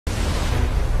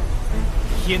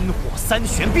天火三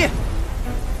玄变，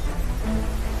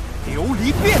琉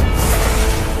璃变。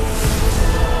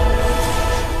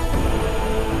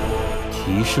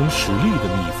提升实力的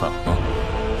秘法吗？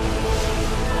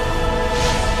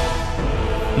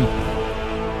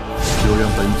就让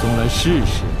本宗来试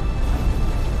试，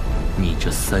你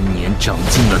这3年长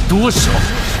进了多少？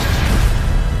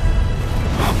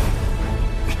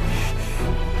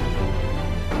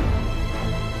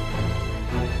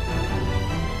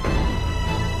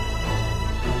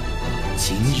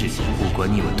今日不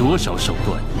管你有多少手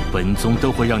段，本宗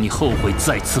都会让你后悔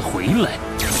再次回来。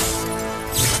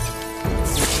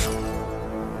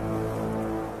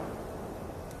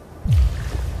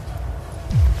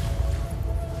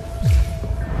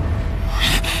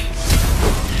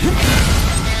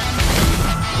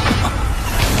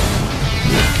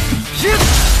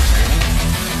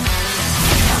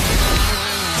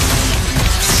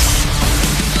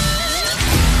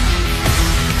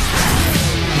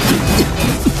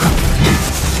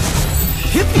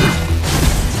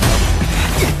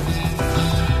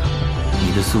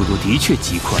速度的确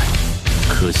极快，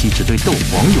可惜只对斗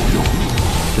皇有用，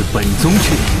对本宗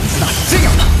却……那就这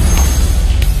样吧，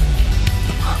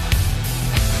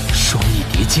双翼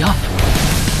叠加。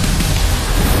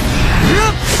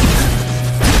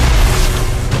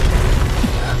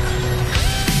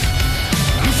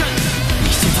云山，你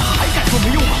现在还敢说没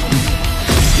用吗？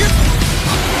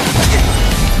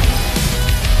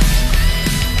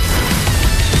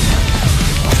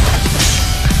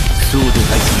速度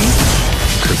还行。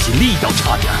可惜力道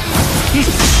差点。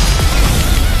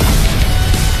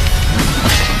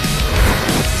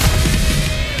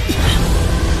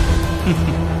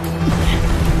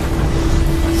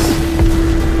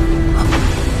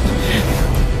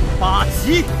八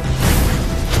级，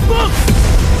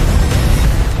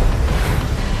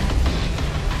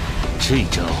这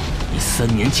招你3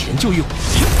年前就用，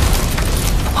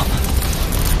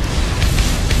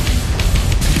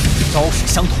招式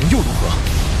相同又如何？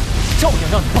照样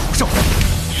让你不好受。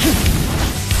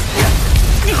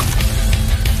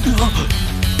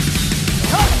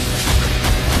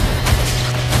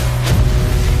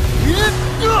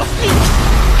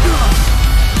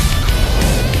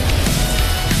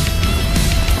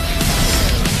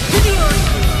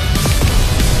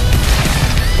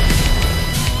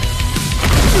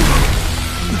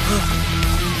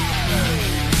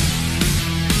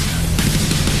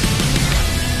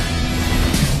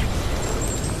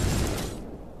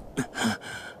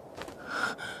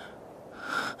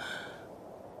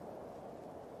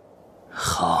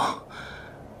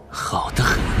好得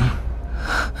很。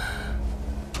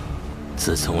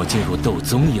自从我进入斗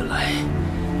宗以来，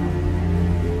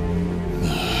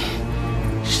你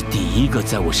是第一个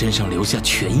在我身上留下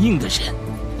拳印的人。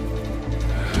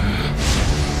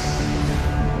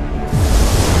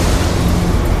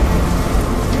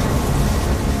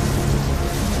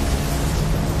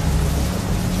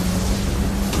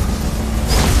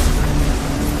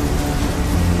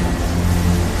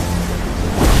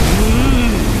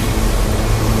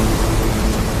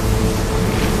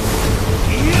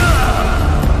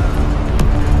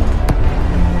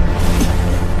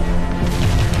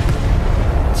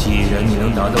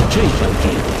达到这般地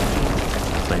步，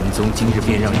本宗今日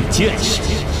便让你见识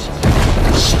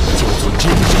什么叫做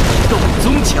真正的斗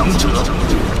宗强者。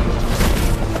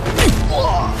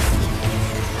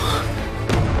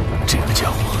这个家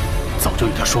伙早就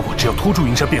与他说过，只要拖住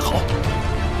云山便好。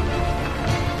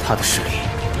他的实力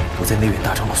不在内院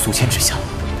大长老苏谦之下，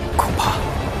恐怕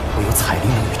唯有彩铃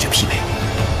能与之匹配。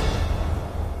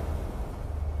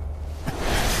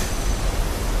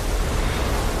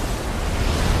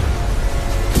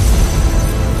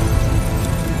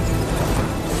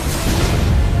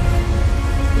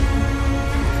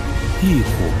异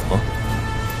火，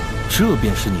这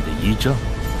便是你的依仗。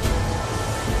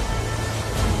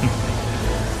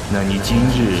那你今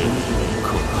日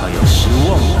恐怕要失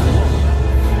望了。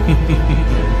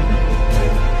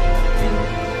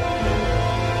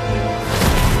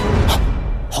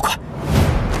好快！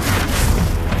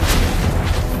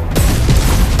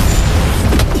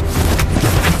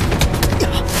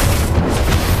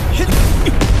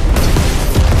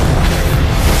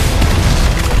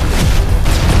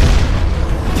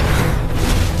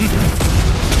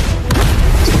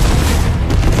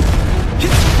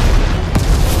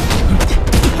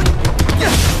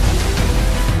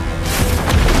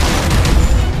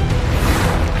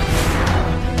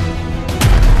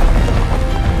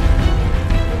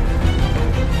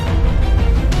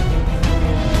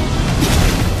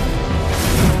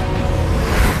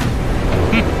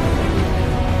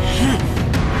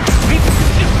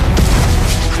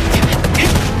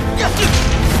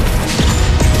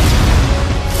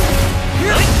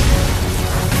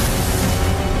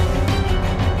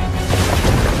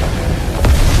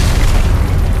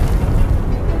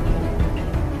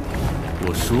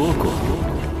我说过，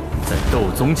在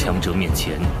斗宗强者面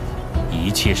前，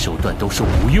一切手段都是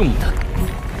无用的。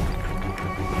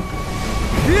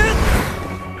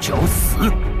找死！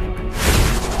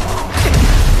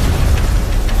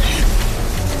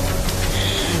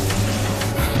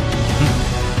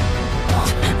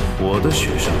我的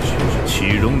学生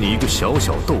岂容你一个小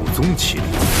小斗宗欺凌？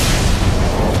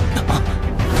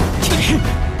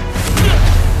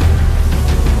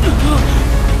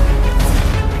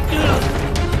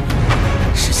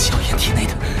是萧炎体内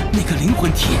的那个灵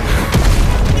魂体。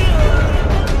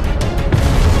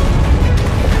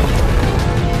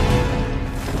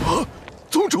啊，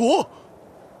宗主，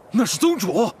那是宗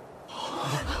主。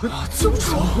宗主，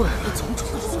宗主。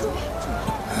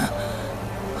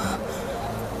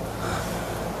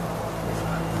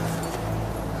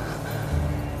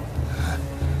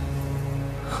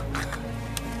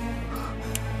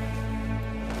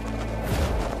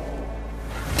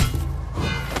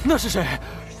那是谁？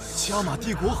加玛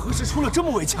帝国何时出了这么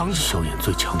位强者？萧炎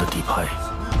最强的底牌，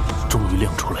终于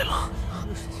亮出来了。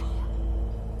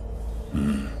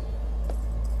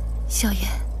萧炎，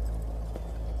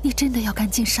你真的要赶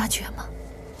尽杀绝吗？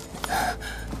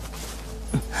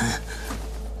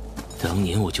当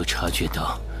年我就察觉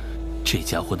到，这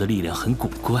家伙的力量很古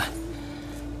怪。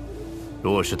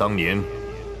若是当年，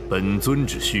本尊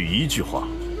只需一句话，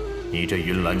你这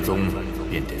云岚宗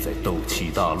便得在斗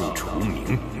气大陆除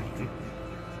名。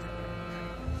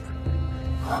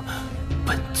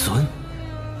本尊，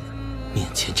面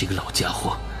前这个老家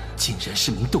伙竟然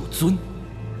是名斗尊。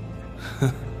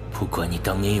哼，不管你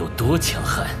当年有多强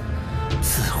悍，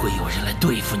自会有人来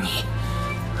对付你。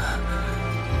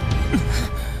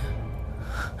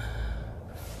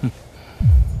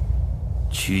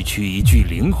区区一具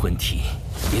灵魂体，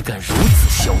也敢如此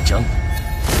嚣张？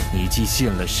你既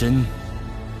现了身，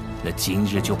那今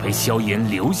日就陪萧炎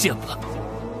留下吧。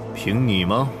凭你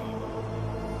吗？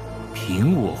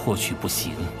凭我或许不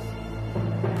行，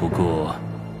不过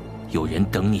有人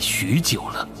等你许久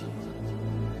了。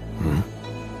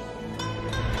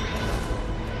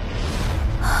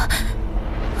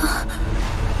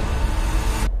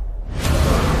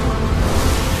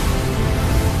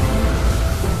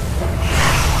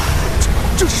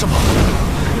这是什么？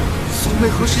宗内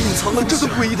何时隐藏了这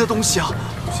么诡异的东西啊？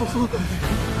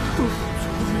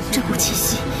这股气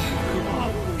息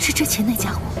是之前那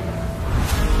家伙。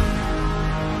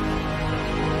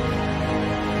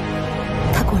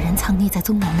他果然藏匿在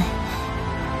宗门内，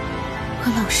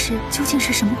和老师究竟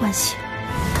是什么关系？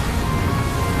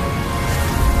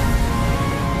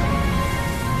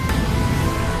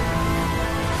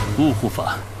雾护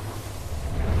法，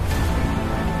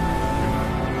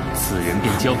此人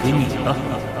便交给你了。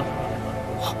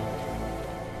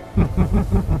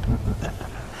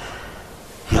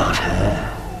药尘，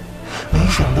没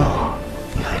想到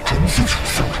你还真自己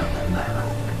送上门来了。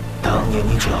当年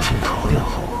你侥幸逃掉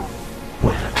后，为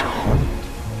了找你，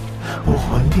我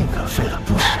魂殿可费了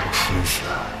不少心思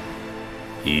啊。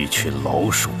一群老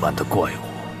鼠般的怪物，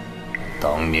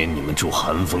当年你们助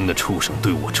寒风的畜生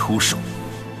对我出手，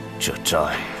这债，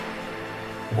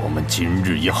我们今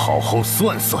日也好好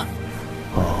算算。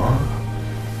哦，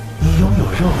你拥有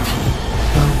肉体，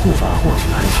当护法或许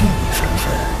还逊你3分，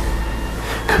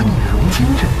可你如今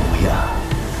这模样，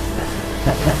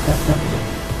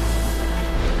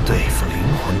对付灵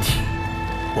魂体，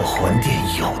我魂殿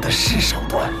有的是手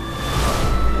段。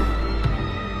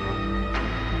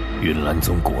云岚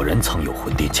宗果然藏有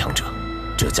魂殿强者，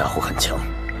这家伙很强，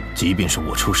即便是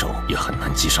我出手，也很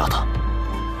难击杀他。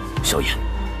萧炎，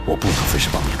我不能分身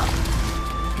帮你了，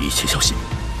一切小心。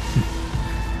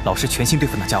老师全心对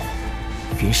付那家伙，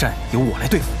云扇由我来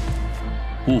对付。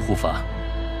雾护法，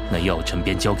那药尘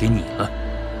便交给你了。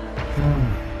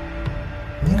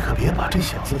您可别把这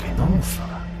小子给弄死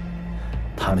了。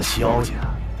他们萧家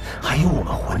还有我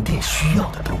们魂殿需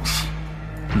要的东西。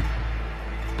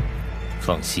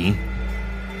放心，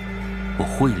我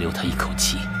会留他一口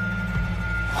气。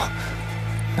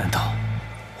难道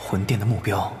魂殿的目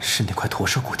标是那块驼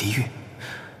蛇骨地狱？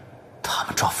他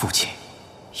们抓父亲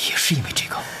也是因为这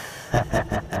个？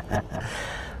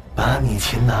把你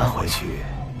琴拿回去，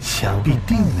想必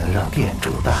定能让店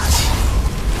主大喜。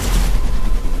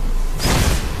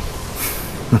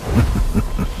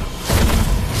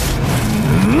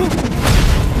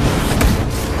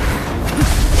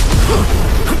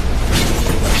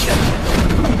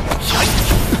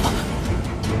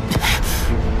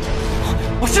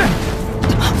我是。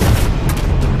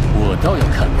我倒要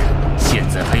看看，现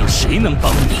在还有谁能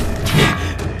帮你？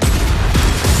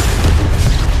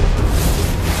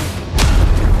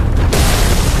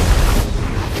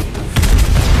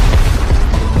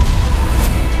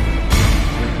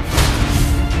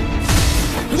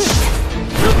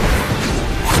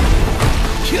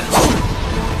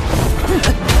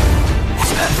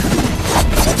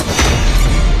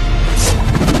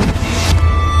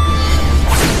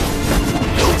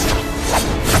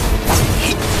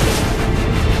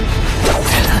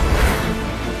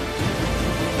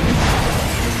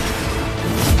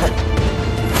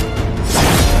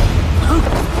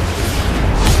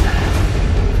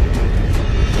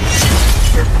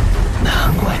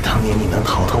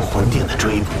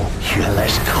这一搏原来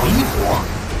是靠一搏。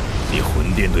你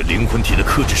魂殿对灵魂体的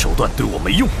克制手段对我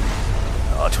没用，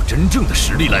拿出真正的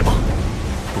实力来吧，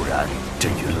不然这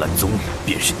云岚宗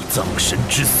便是你葬身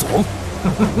之所。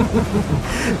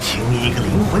凭你一个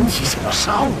灵魂体想要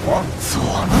杀我，做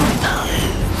梦呢！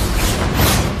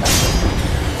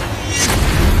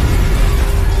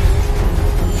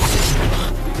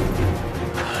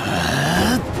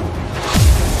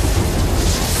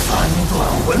三段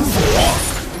魂锁。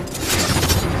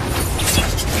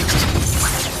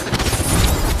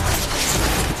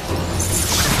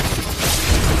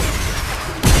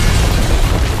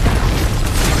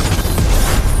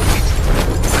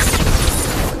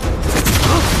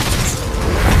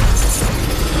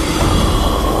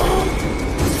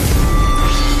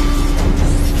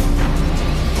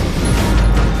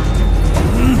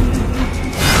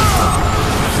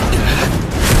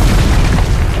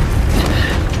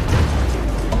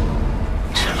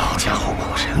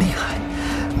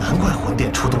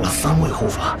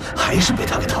还是被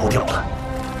他给逃掉了。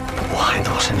我还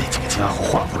当是那几个家伙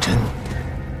话不真，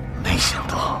没想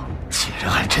到竟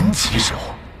然还真棘手。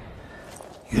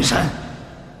云山，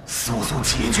速速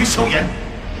解决萧炎！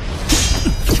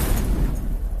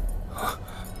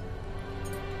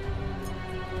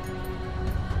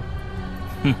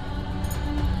哼，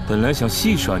本来想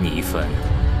戏耍你一番，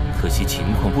可惜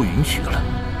情况不允许了，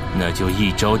那就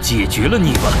一招解决了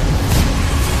你吧。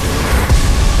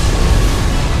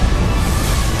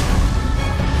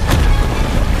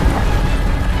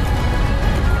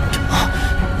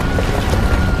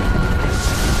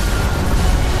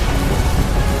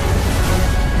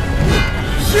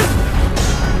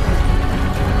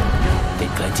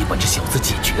把这小子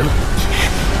解决了，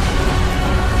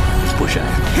不然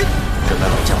等那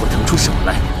老家伙腾出手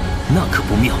来，那可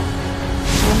不妙。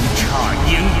风叉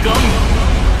烟罡。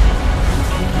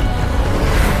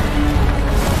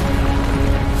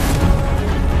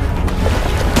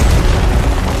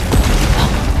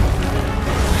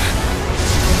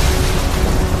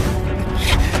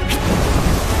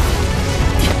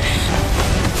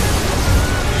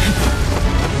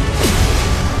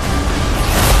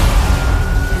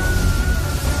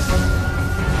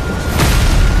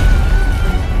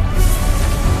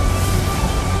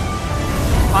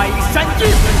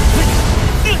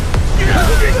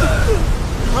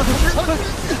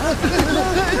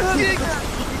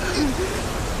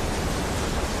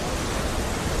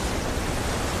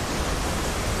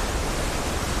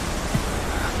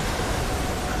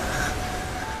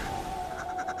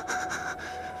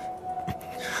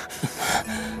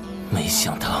没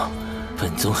想到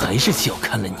本宗还是小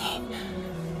看了你。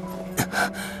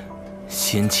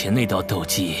先前那道斗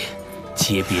技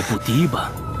级别不低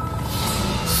吧？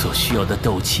所需要的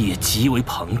斗气也极为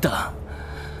庞大。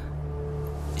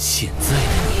现在的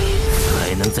你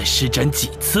还能再施展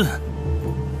几次？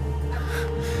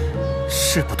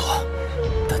是不多，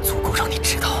但足够让你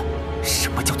知道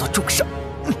什么叫做重伤。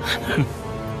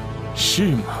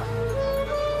是吗？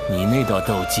你那道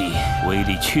斗技威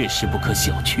力确实不可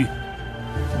小觑，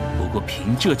不过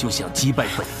凭这就想击败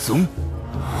本宗，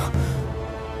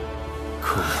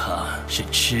恐怕是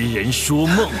痴人说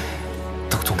梦。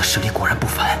斗宗的实力果然不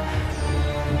凡，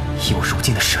以我如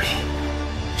今的实力，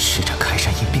施展开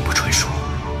山印并不纯熟，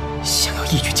想要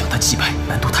一举将他击败，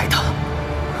难度太大。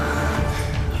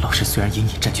老师虽然隐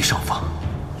隐占据上风，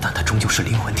但他终究是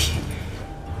灵魂体，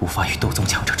无法与斗宗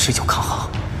强者持久抗衡。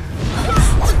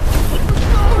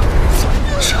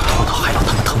只要拖到海老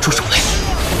他们腾出手来，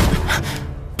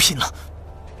拼了！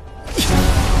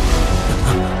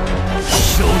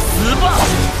受死吧！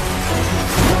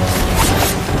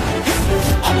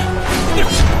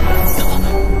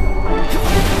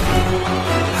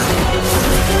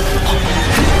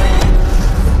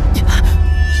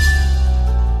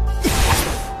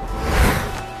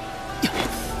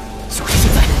就是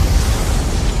现在！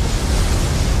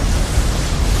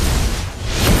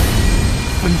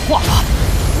分化吧，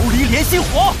琉璃莲心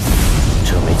火！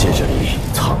这枚戒指里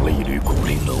藏了一缕古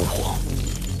灵冷火，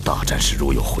大战时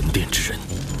若有魂殿之人，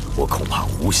我恐怕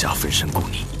无暇分身顾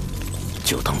你，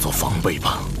就当做防备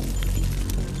吧。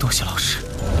多谢老师。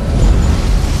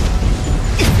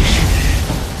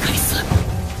该死，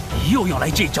又要来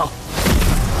这招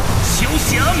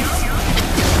！Xiuxian！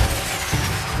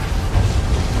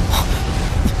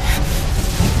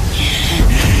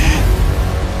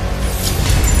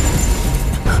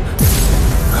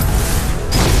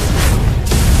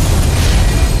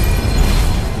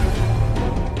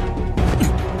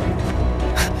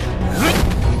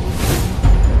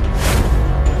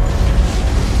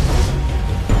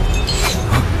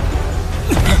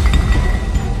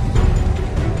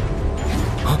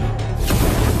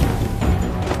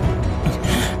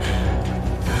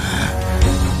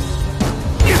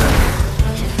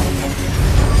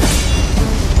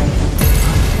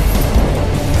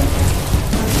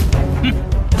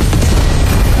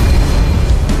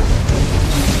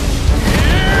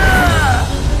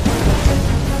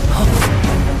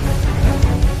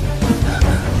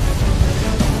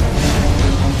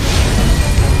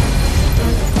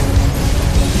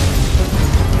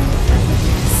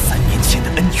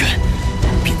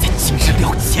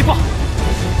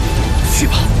去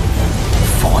吧，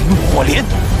发怒火莲！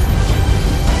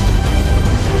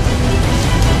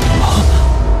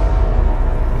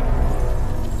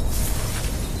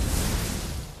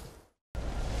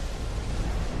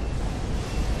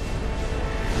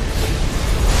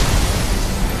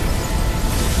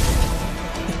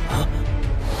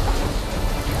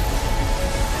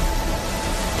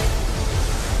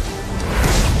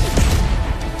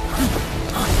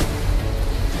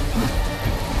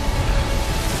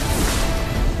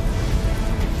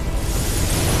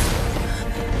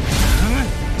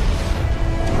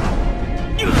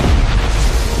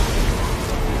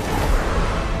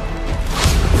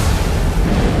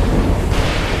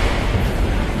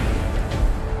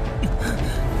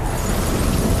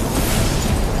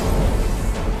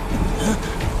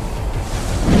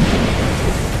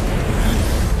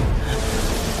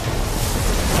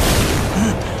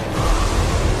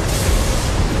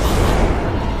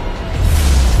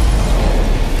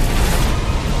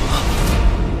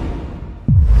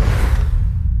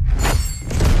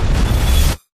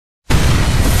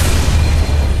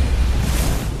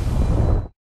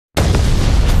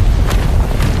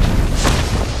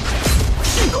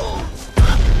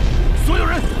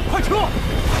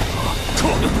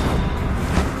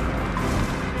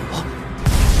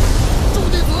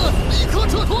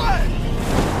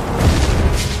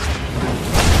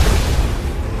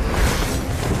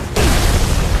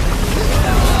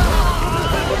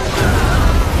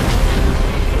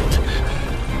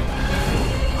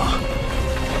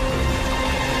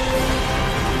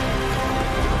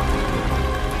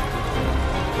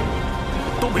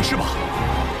没事吧？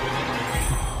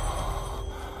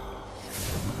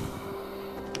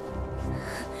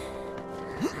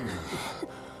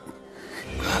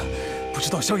不知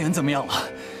道萧炎怎么样了？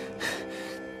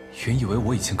原以为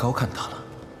我已经高看他了，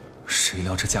谁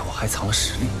料这家伙还藏了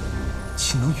实力，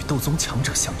竟能与斗宗强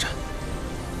者相战。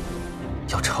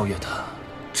要超越他，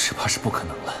只怕是不可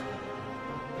能了。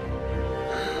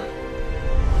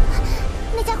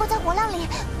那家伙在火浪里，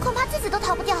恐怕自己都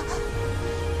逃不掉。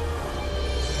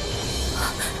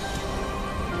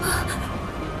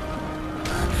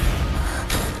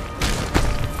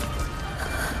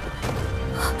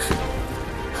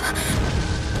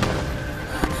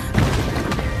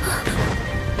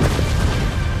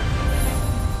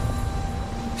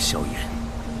 萧炎，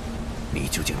你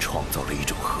究竟创造了一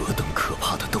种何等可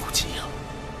怕的斗技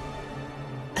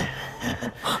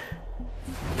啊！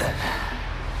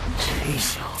这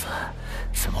小子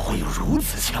怎么会有如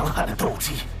此强悍的斗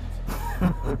技？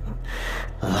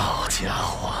老家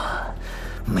伙，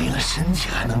没了身体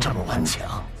还能这么顽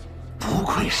强，不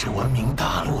愧是闻名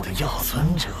大陆的药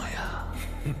尊者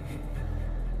呀！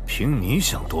凭你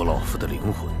想夺老夫的灵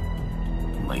魂，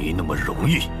没那么容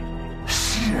易。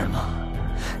是吗？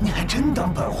 你还真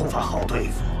当本护法好对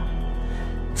付？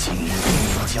今日定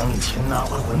要将你擒拿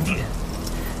回魂殿，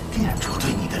店主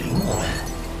对你的灵魂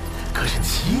可是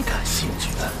极感兴趣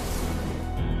的。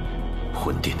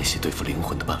魂殿那些对付灵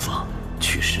魂的办法，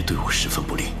确实对我十分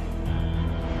不利。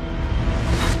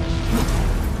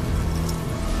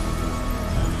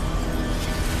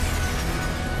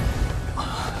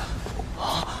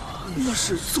那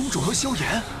是宗主和萧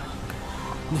炎。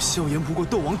那萧炎不过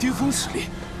斗王巅峰实力。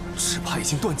 只怕已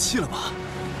经断气了吧？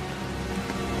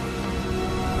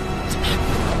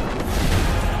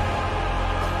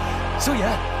萧炎，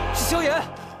是萧炎！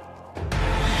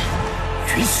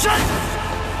云山，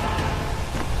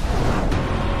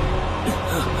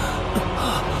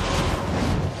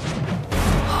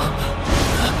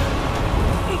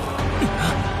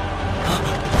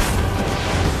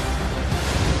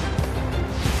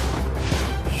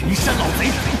云山老贼！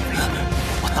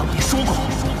我当年说过。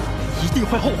 一定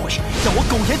会后悔，让我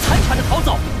苟延残喘的逃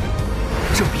走。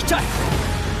这笔债，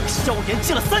萧炎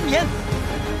借了3年，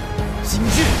今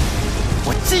日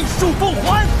我尽数奉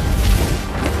还。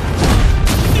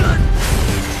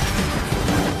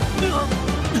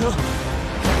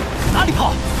哪里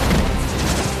跑？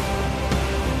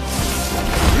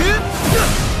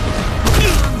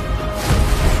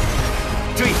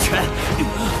这一拳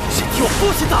是替我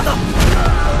父亲打的。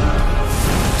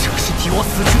 这是替我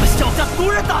死去的萧家族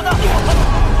人打的，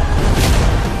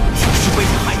这是为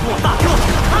你害我大哥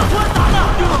阿欢打的，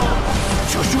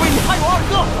这是为你害我二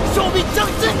哥小命将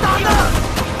军打的。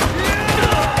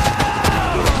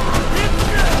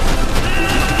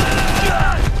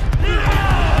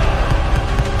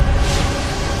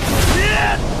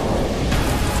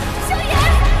萧炎，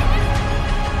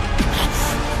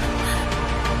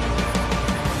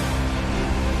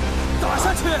打下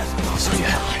去！萧炎，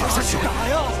打下去！打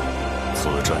呀！ 此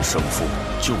战胜负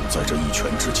就在这一拳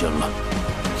之间了。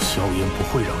萧炎不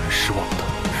会让人失望的。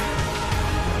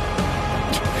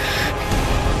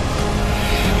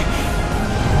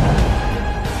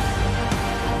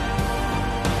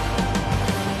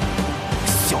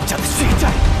萧家的血债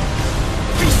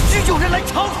必须有人来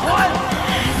偿还。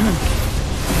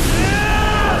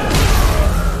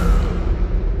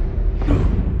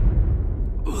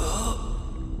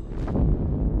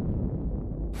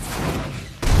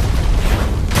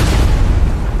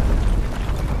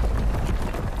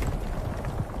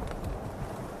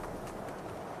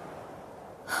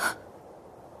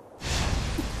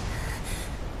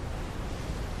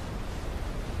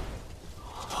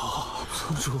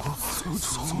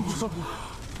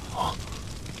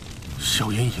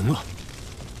萧炎赢了。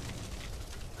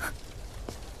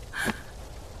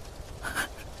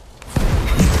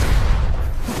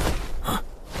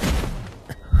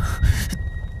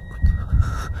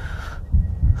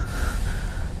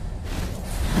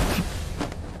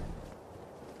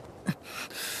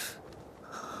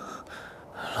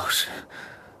老师，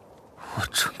我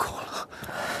成功了。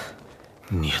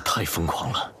你也太疯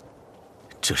狂了，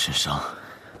这身伤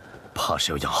怕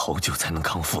是要养好久才能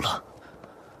康复了。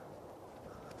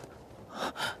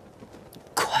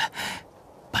快，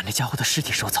把那家伙的尸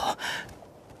体收走，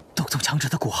斗宗强者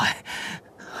的骨骸。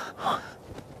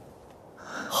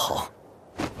好。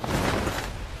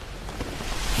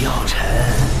药尘，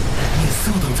你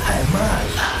速度太慢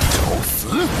了，找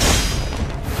死！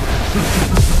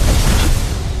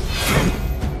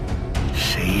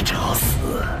谁找死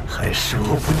还说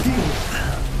不定呢。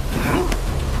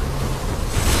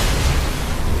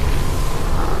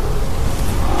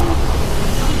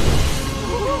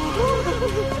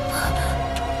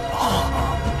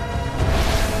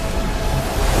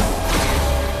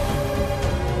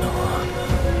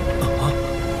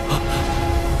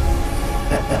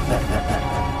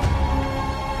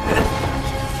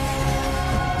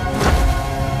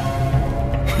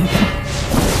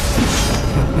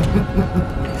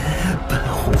本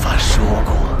护法说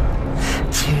过，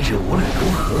今日无论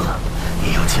如何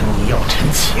也要将你药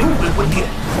尘擒回魂殿。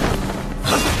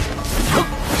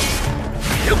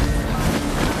九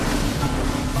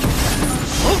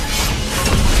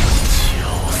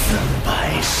散百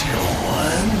世魂。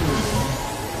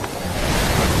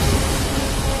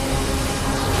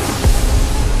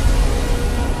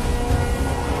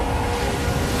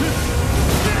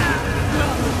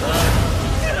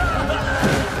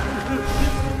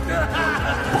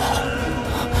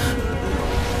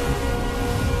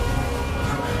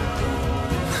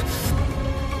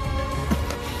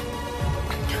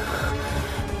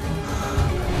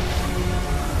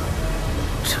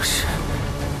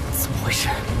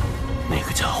那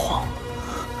个家伙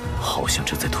好像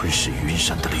正在吞噬云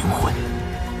山的灵魂。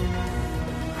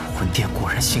魂殿果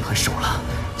然心狠手辣，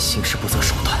行事不择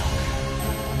手段，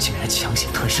竟然强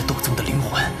行吞噬斗宗的灵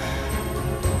魂。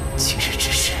今日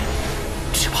之事，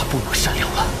只怕不能善了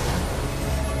了。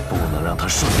不能让他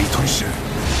顺利吞噬。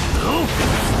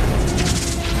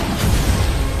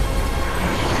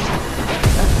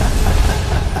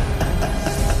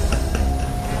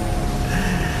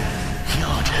药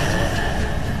尘，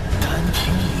单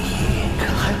凭你可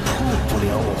还破不了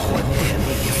我魂殿秘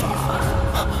法。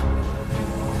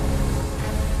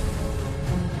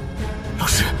老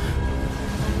师，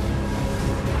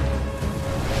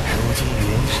如今云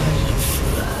山已死，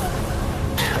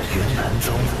这云南宗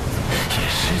也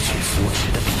失去扶持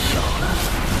的必要了，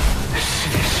是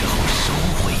时候收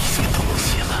回一些东西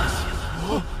了。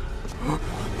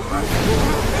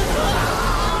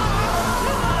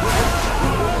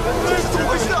怎么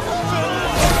回事啊？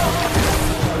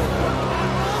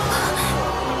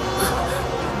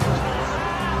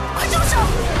快住手！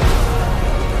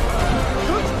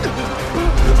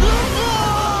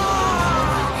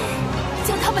将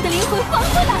他们的灵魂还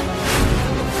回来！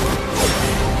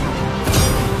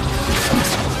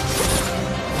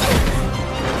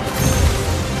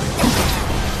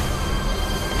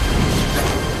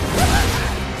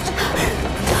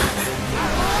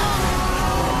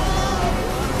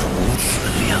如此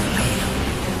亮丽，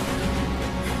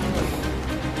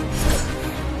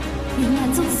云南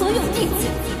宗所有弟子，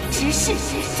执事、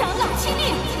长老听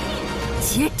令，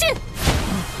结阵！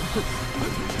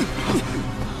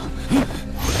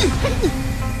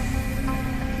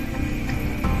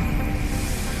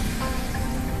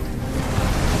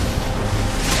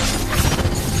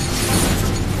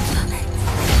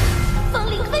风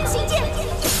铃分形剑。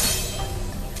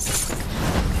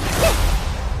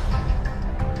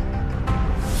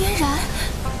嫣然，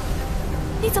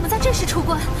你怎么在这时出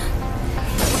关？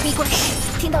我闭关时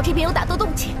听到这边有打斗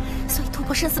动静，所以突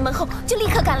破生死门后就立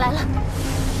刻赶来了。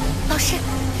老师，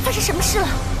发生什么事了？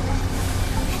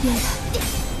嫣然，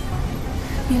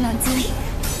云岚宗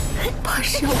怕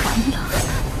是要完了。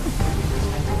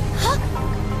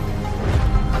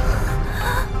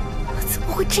怎么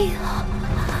会这样？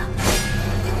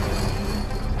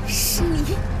是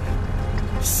你，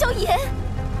萧炎。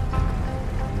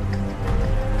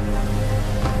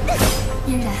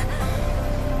嫣然，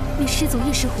你师祖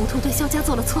一时糊涂，对萧家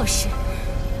做了错事。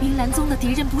云岚宗的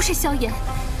敌人不是萧炎，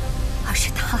而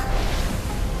是他。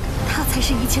他才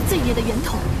是一切罪孽的源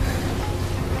头。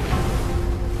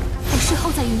我事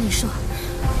后再与你说。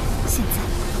现在，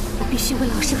我必须为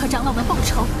老师和长老们报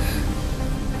仇。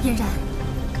嫣然，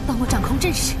帮我掌控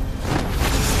阵势。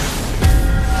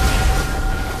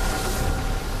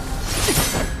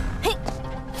嘿，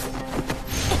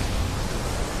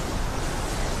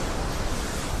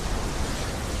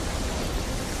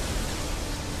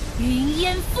云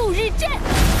烟赴日阵。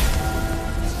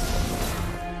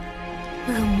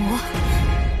恶魔，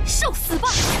受死吧！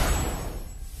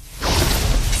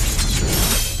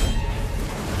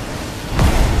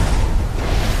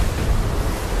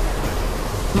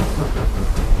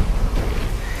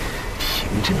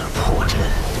凭这破阵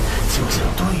就想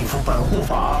对付本护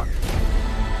法？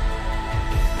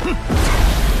哼！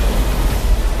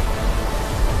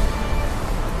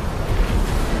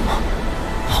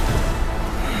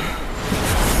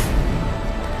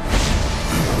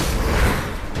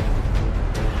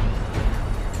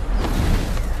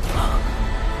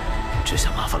这下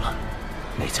麻烦了，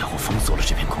那家伙封锁了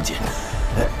这片空间。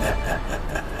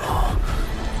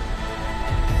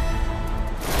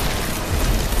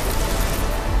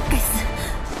该死！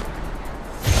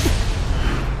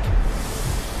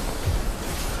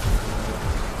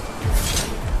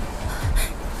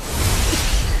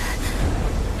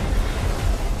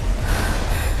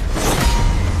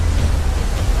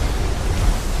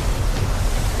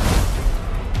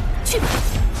去吧！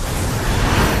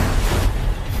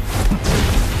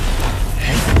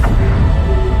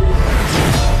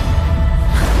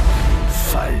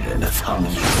苍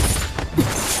蝇，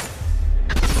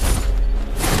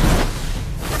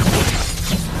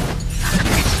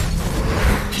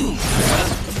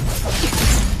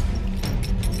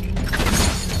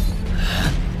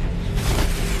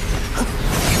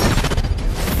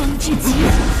风之极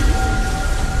火，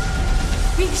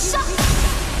陨杀！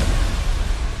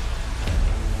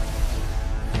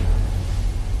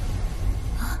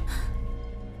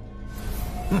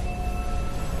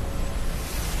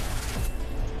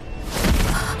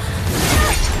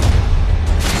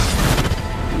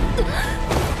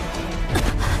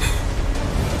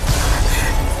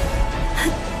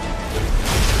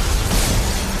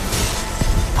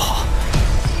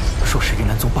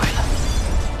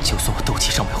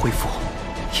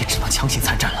强行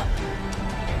参战了，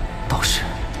到时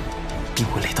定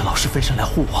会累得老师分身来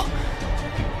护我。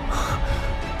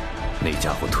那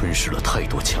家伙吞噬了太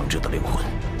多强者的灵魂，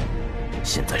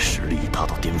现在实力已达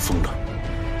到巅峰了。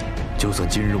就算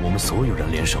今日我们所有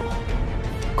人联手，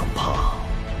恐怕……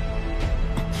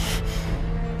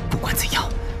不管怎样，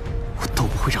我都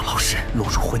不会让老师落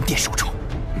入魂殿手中。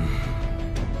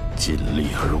尽力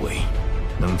而为，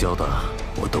能教的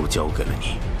我都教给了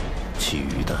你，其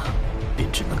余的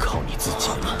便只能靠你自己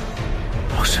了。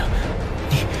老师，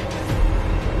你……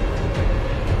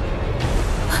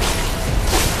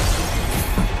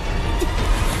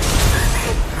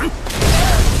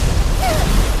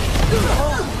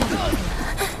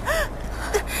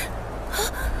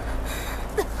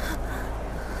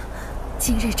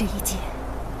今日这一劫，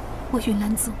我云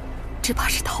岚宗只怕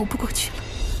是逃不过去了。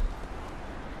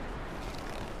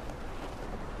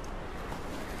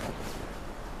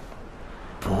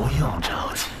不用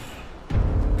着急，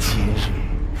今日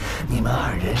你们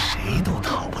二人谁都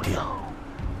逃不掉。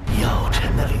药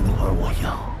尘的灵魂我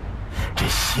要，这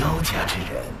萧家之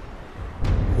人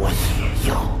我也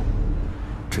要。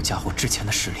这家伙之前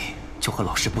的实力就和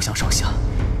老师不相上下，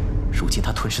如今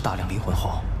他吞噬大量灵魂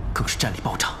后，更是战力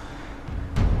暴涨。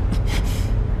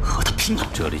和他拼了！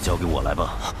这里交给我来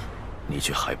吧，你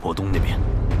去海波东那边。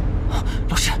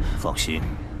老师，放心，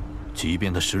即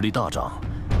便他实力大涨，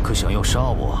可想要杀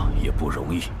我也不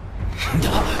容易。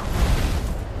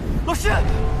老师，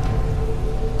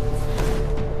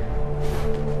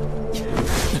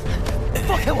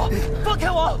放开我！放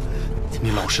开我！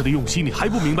你老师的用心，你还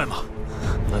不明白吗？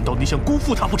难道你想辜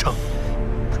负他不成？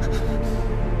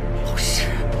老师，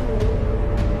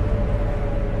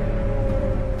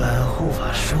本护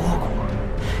法说过，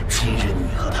今日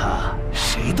你和他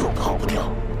谁都跑不掉。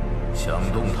想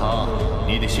动他，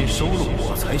你得先收了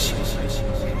我才行。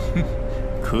哼，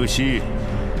可惜，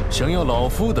想要老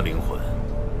夫的灵魂，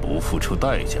不付出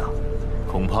代价，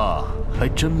恐怕还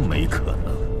真没可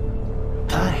能。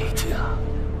代价，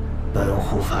本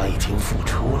护法已经付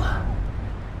出了，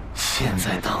现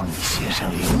在到你献上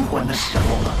灵魂的时候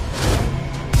了。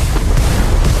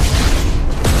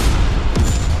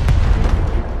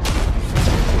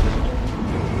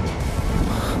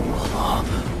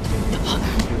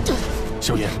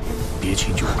萧炎，别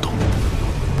轻举妄动。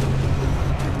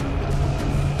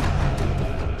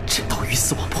真到鱼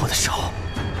死网破的时候，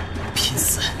拼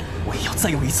死我也要再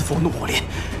用一次佛怒火炼，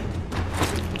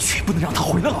绝不能让他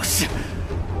毁了老师。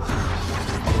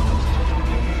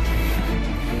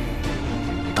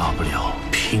大不了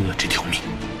拼了这条命。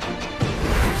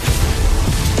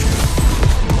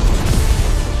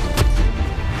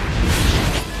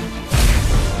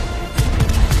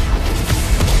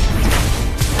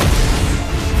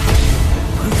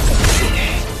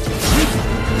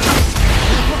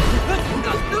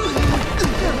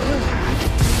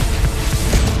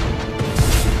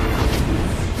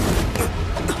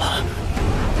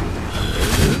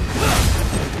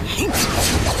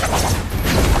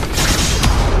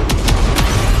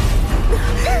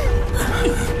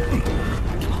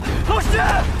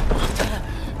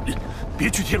别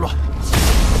去添乱！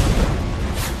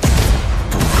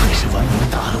不愧是闻名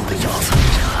大陆的药藏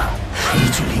者，一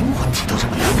具灵魂体都这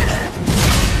么难啃。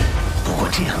不过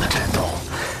这样的战斗，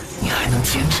你还能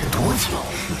坚持多久？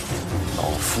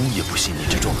老夫也不信你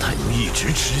这状态能一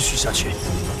直持续下去。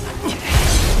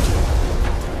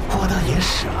我倒也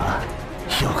傻，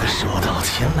有个手到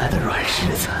擒来的软柿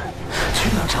子，却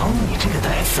要找你这个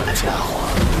带刺的家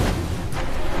伙。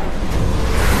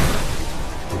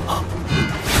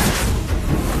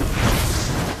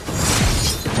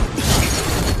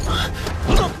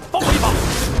帮我一把！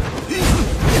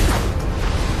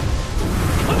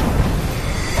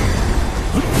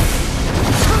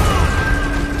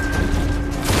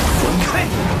滚开！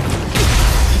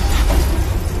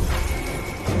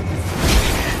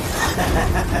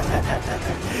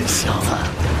小子，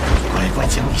乖乖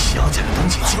将你萧家的东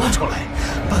西交出来，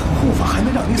本护法还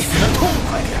能让你死得痛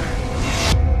快点儿。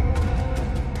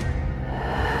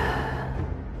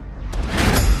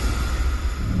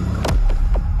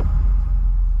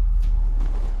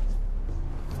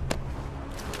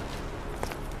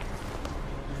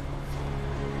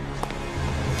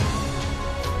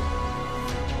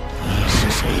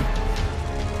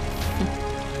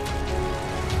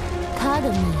他的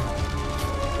命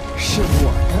是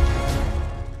我的。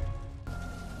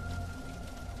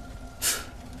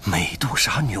美杜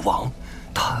莎女王，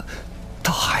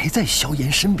她还在萧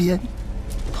炎身边。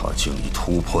他竟已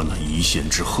突破那一线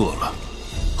之赫了，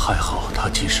还好他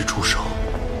及时出手。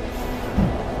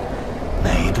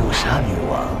美杜莎女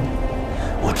王，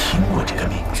我听过这个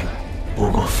名字，不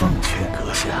过奉劝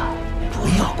阁下不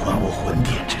要管我魂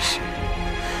殿之事，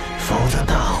否则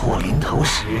大祸临头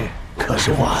时可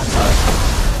是晚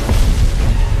了。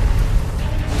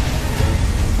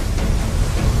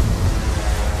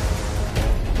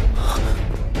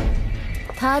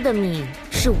他的命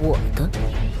是我的，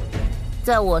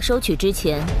在我收取之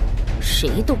前，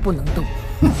谁都不能动。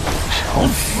找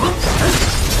死！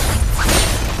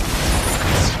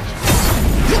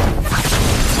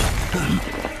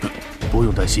不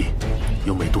用担心，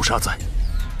有美杜莎在。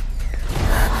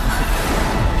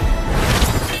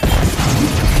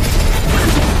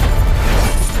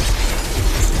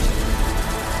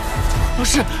老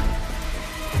师，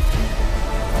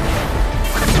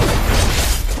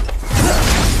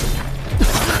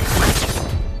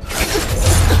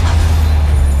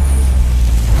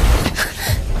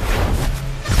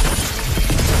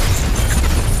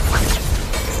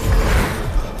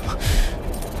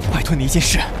拜托你一件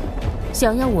事。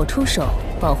想要我出手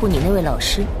保护你那位老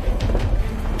师？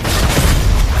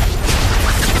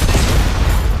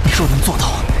你若能做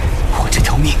到，我这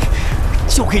条命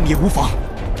交给你也无妨。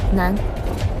难，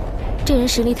这人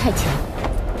实力太强，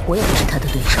我也不是他的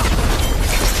对手。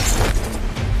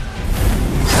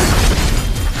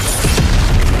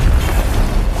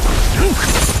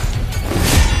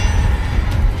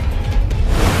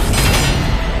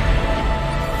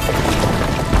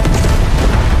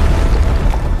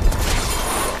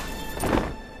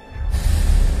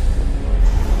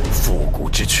复古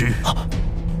之躯，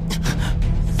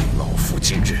老夫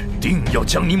今日定要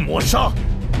将你抹杀！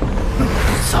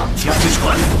丧家之犬！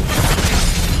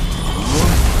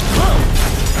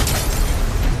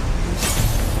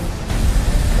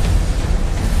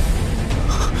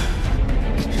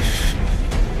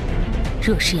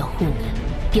若是要护你，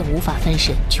便无法分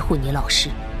神去护你老师。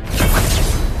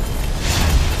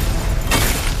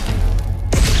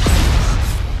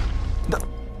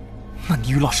那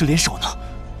你与老师联手呢？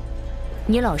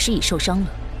你老师已受伤了，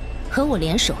和我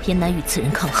联手也难与此人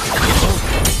抗衡。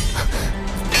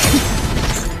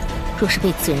若是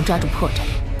被此人抓住破绽，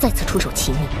再次出手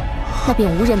擒你，那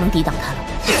便无人能抵挡他了。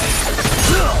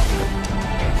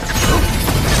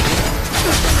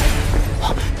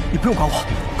你不用管我，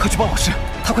快去帮老师，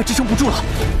他快支撑不住了。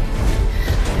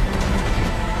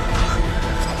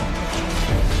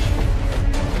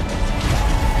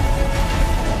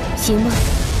行吧，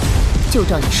就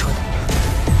照你说的。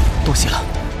多谢了，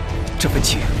这份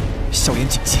情，萧炎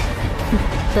谨记。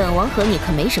本王和你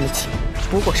可没什么情，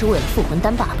不过是为了复魂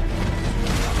丹罢了。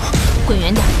滚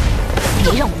远点，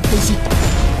别让我们分心。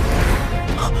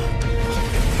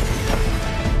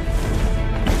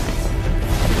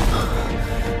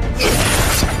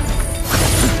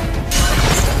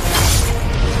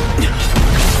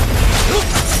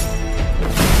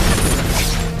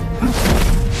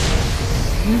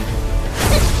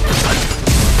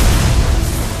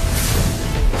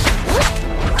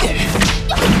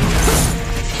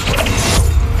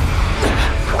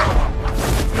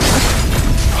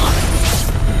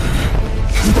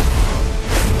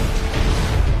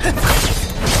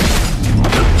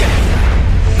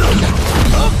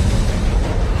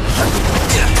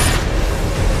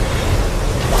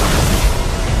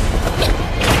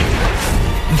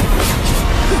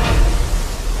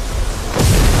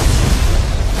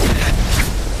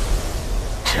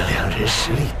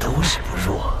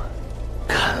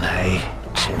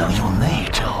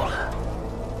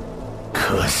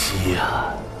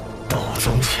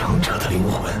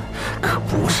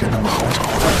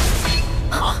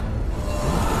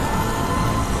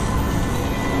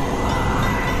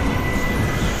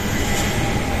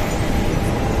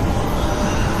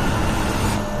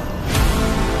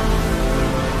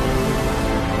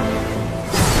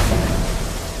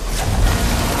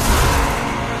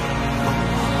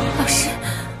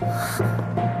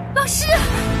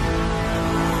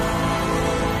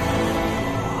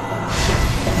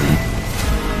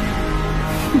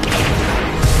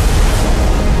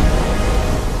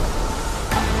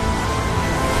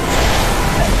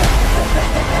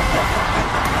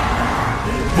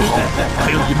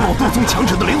强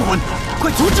者的灵魂，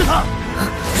快阻止他！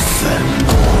森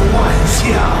罗万象，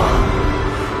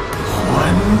魂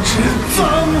之葬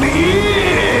礼。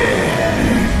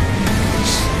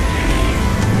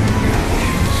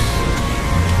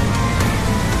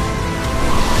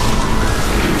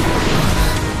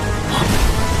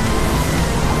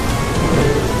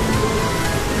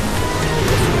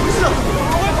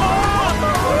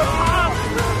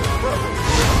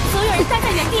所有人待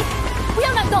在原地，不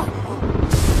要乱动。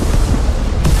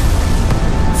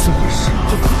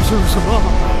这是什么？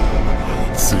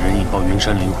此人引爆云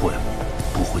山灵魂，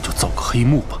不会就造个黑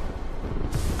幕吧？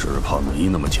只怕没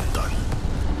那么简单。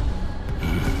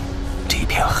这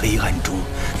片黑暗中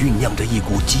酝酿着一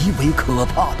股极为可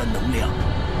怕的能量。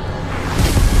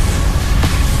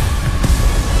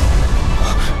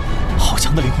好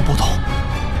强的灵魂波动！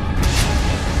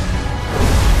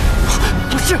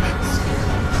不是，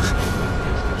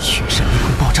云山灵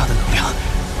魂爆炸的能量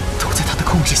都在他的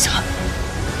控制下。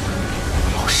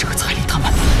老师和彩丽他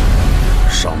们，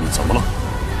上面怎么了？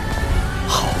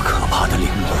好可怕的灵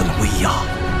魂威压！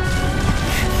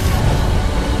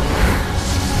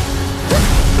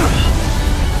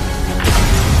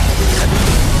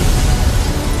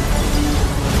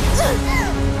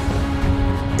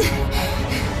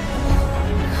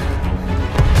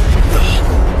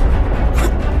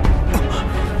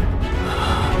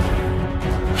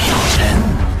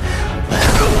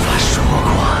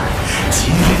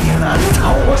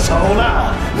手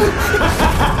了，你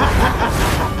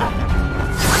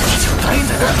就待在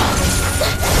这儿吧。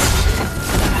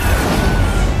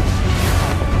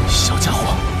小家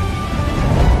伙，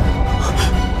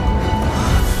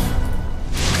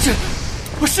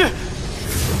不是，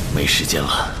没时间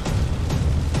了。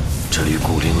这缕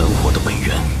古灵冷火的本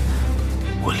源，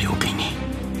我留给你。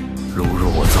如若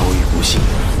我遭遇不幸，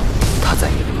它在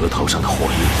你额头上的火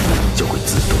焰就会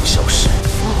自动消失。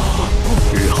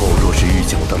日后若是遇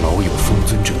见我的老友风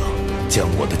尊者，将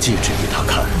我的戒指给他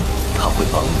看，他会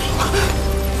帮你。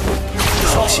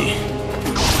放心，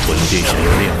魂殿想要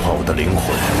炼化我的灵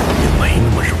魂也没那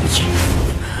么容易。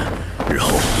日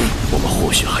后我们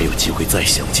或许还有机会再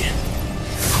相见，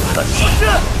但你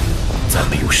在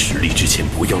没有实力之前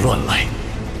不要乱来。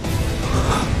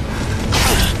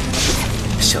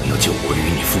想要救我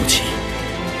与你父亲，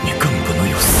你更不能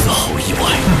有丝毫意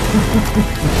外。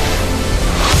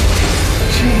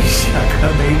这下可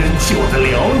没人救得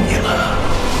了你了。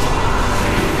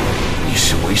你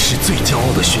是为师最骄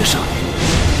傲的学生。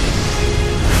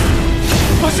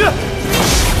老师，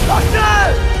老师，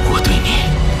我对你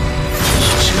一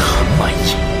直很满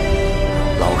意，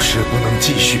老师不能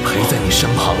继续陪在你身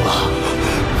旁了，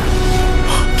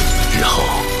日后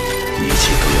一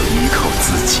切都要依靠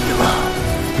自己了。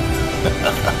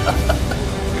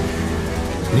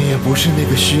你也不是那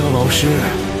个需要老师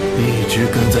一直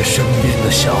跟在身边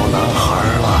的小男孩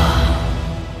了。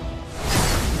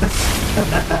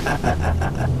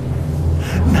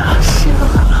哪是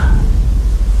了？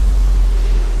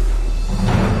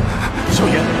萧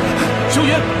炎，萧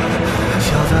炎，小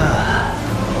子，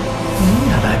你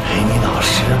也来陪你老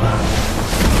师吧。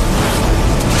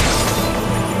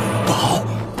不好，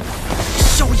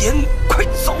萧炎，快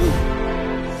走！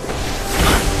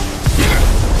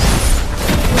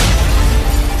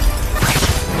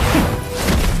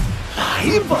来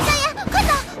吧！萧炎，快走！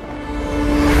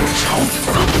找死！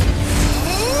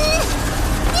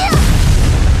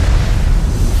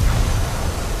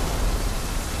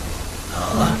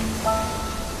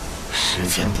时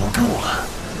间不够了。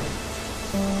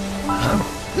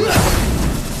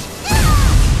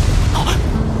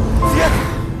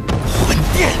魂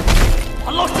殿，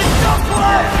把老师抓出来！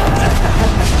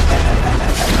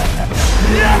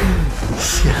想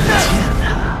见他，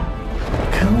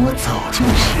跟我走就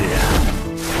是啊！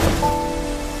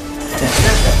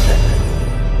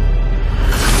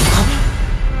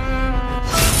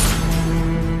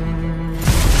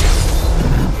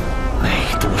没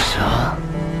多少。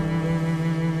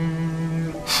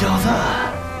小子，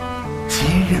今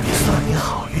日里算你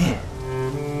好运。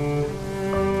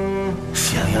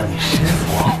想要你师傅，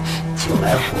就来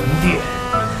魂殿，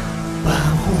本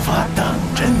护法等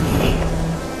着你。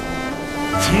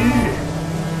今日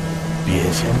便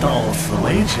先到此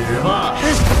为止吧。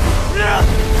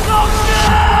老师！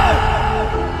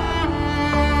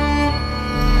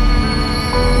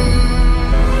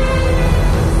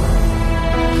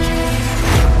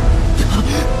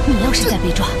你要是再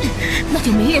被抓，那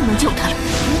就没人能救他了。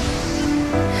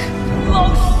老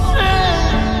师！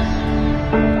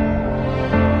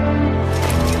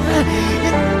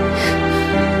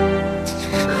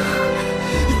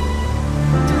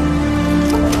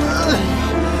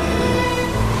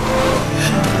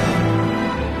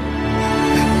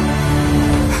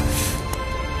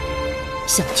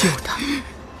想救他，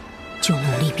就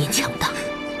努力变强大。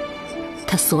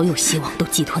他所有希望都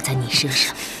寄托在你身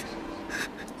上，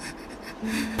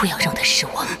不要让他失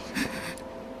望。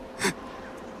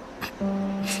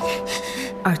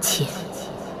而且，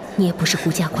你也不是孤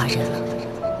家寡人了。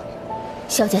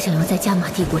萧家想要在加玛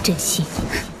帝国振兴，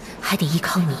还得依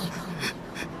靠你。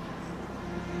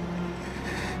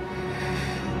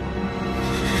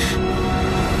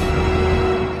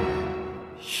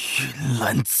云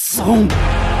岚宗。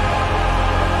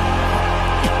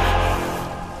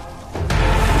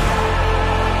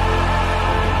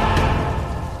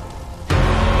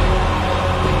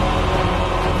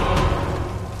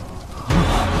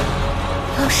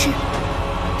老师，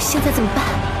现在怎么办？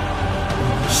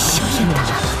萧炎打了。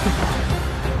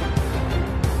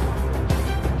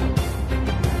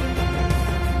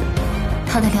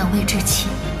他的2位至亲，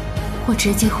或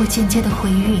直接或间接的毁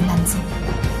于云岚宗。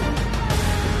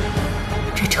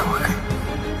这仇恨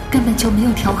根本就没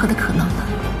有调和的可能了。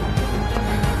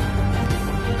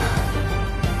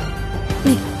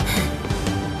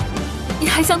你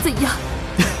还想怎样？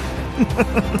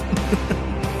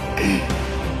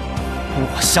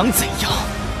我想怎样？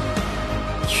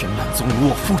云岚宗有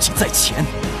我父亲在前，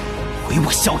毁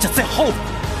我萧家在后，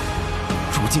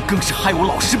如今更是害我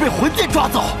老师被魂殿抓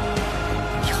走，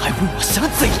你还问我想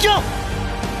怎样？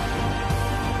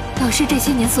老师这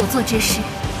些年所做之事，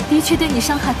的确对你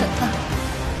伤害很大。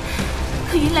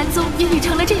可云岚宗也已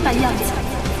成了这般样子，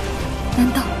难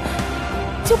道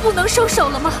就不能收手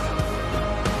了吗？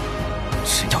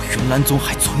只要云岚宗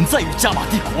还存在于加玛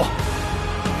帝国，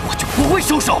我就不会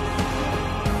收手。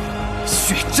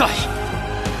血债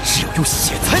只有用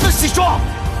血才能洗刷。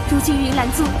如今云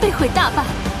岚宗被毁大半，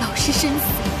老师身死，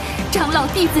长老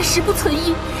弟子十不存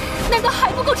一，难道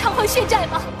还不够偿还血债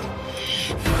吗？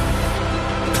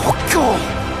不够。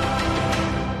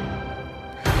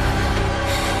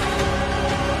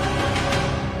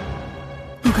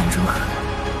不管如何，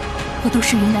我都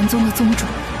是云岚宗的宗主。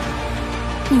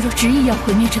你若执意要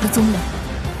毁灭这个宗门，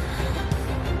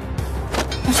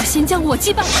那就先将我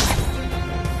击败。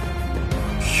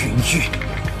云玉，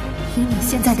以你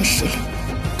现在的实力，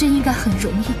这应该很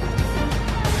容易。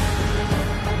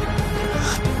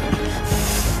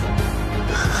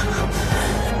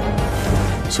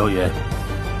萧炎，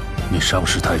你伤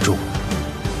势太重，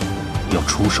要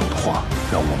出手的话，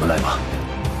让我们来吧。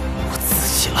我自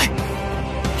己来。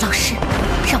老师，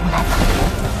让我来吧。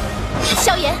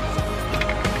萧炎，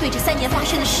对这3年发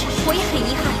生的事，我也很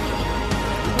遗憾。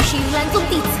我是云岚宗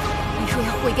弟子，你若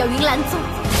要毁掉云岚宗，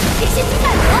别先去拜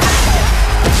我。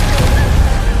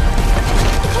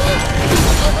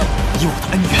以我的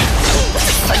恩怨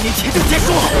，3年前就结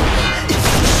束了。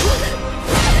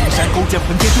云山勾结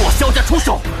魂殿对我萧家出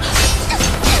手，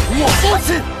我父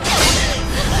亲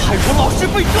害我老师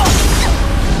被抓，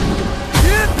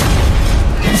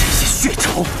这些血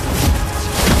仇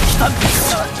3辈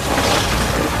子。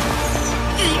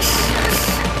云氏是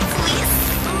罪死。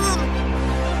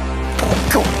不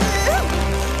够。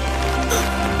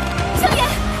萧炎，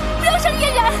不要伤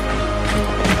嫣然。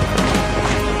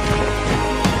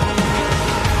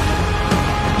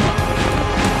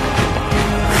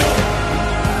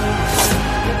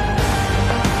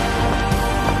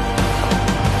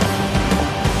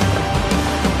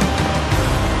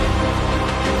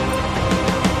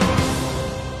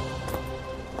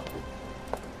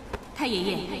太爷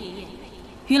爷，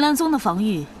云岚宗的防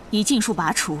御已尽数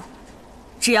拔除，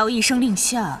只要一声令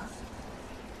下。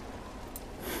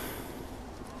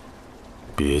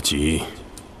别急，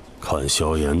看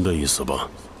萧炎的意思吧。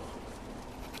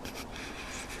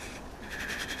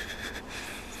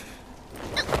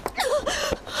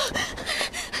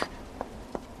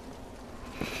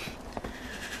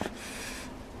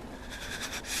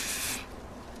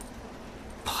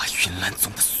把云岚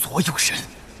宗的所有人。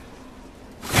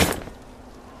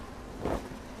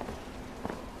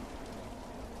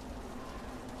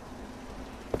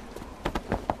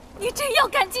你真要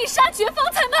赶尽杀绝方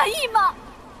才满意吗？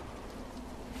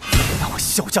那我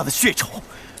萧家的血仇，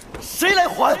谁来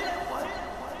还？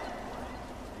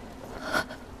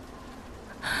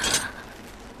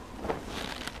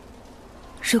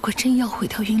如果真要毁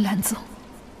掉云岚宗，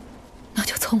那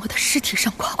就从我的尸体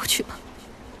上跨过去吧。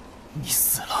你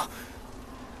死了，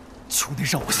就能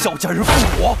让我萧家人复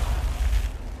活；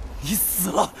你死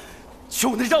了，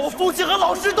就能让我父亲和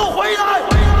老师都回来。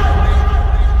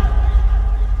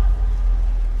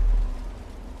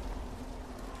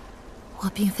我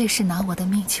并非是拿我的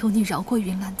命求你饶过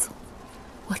云岚宗，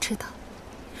我知道，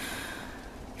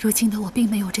如今的我并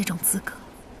没有这种资格。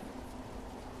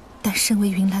但身为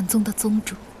云岚宗的宗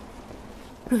主，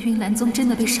若云岚宗真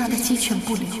的被杀得鸡犬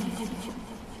不留，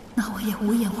那我也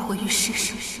无颜活于世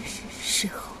上，事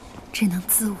后只能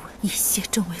自刎以谢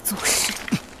众位祖师。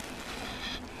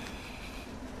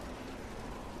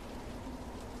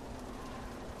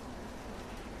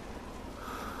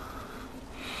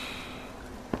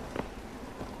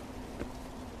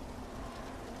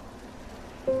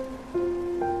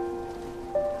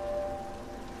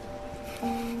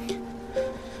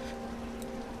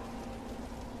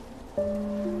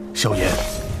萧炎，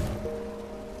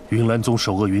云岚宗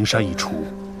首恶云山一除，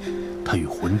他与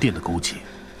魂殿的勾结，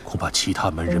恐怕其他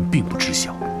门人并不知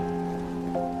晓。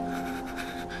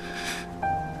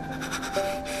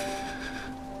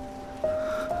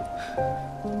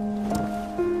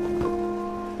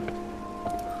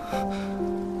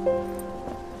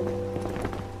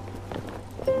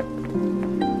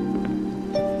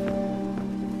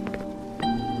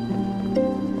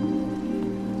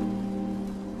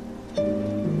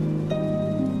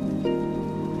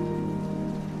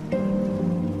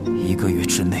1个月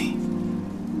之内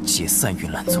解散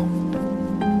云岚宗，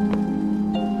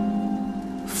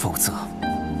否则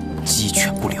鸡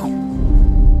犬不留。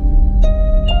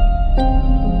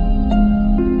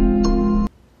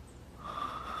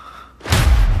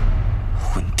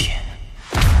魂殿，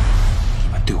你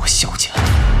们对我萧家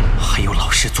还有老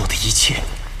师做的一切，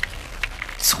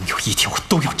总有一天我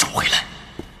都要找回来。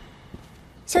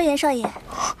萧炎少爷、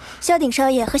萧鼎少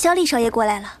爷和萧厉少爷过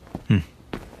来了。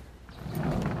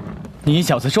你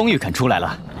小子终于肯出来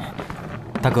了，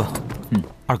大哥，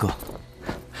二哥，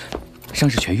伤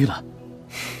势痊愈了。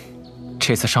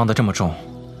这次伤得这么重，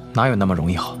哪有那么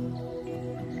容易好？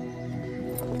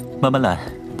慢慢来，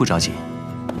不着急，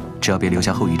只要别留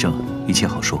下后遗症，一切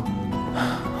好说。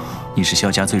你是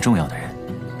萧家最重要的人，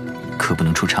可不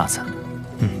能出岔子。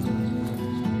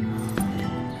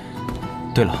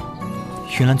对了，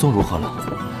云岚宗如何了？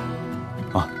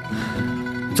啊，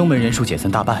宗门人数解散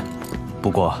大半。不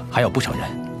过还有不少人，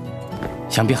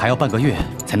想必还要半个月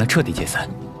才能彻底解散。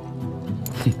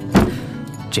哼，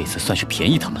这次算是便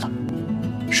宜他们了。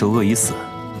首恶已死，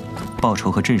报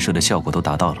仇和震慑的效果都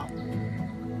达到了，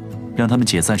让他们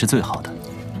解散是最好的。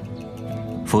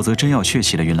否则真要血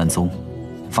洗了云岚宗，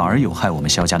反而有害我们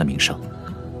萧家的名声。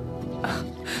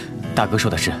大哥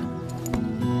说的是，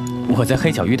我在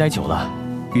黑角域待久了，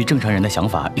与正常人的想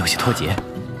法有些脱节。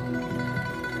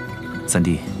三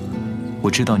弟。我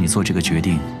知道你做这个决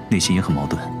定内心也很矛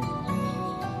盾，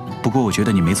不过我觉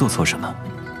得你没做错什么，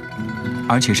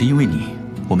而且是因为你，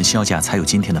我们萧家才有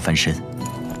今天的翻身。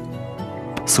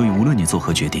所以无论你做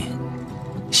何决定，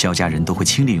萧家人都会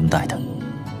倾力拥戴的。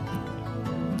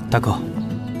大哥，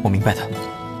我明白的。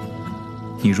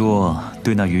你若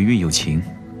对那云云有情，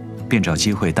便找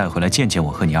机会带回来见见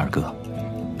我和你二哥。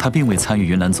他并未参与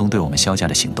云岚宗对我们萧家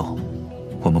的行动，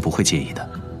我们不会介意的。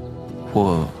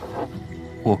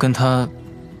我跟他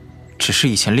只是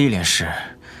以前历练时，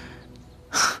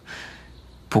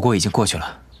不过已经过去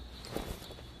了。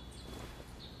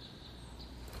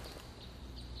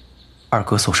二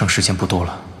哥所剩时间不多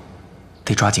了，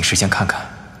得抓紧时间看看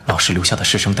老师留下的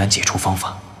师生丹解除方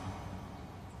法。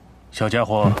小家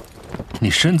伙，你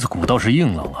身子骨倒是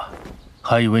硬朗啊，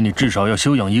还以为你至少要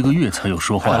休养1个月才有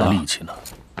说话的力气呢。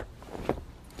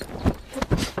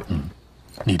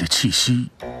你的气息，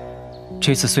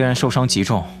这次虽然受伤极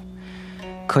重，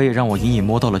可也让我隐隐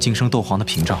摸到了晋升斗皇的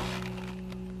屏障。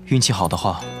运气好的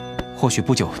话，或许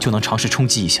不久就能尝试冲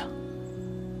击一下。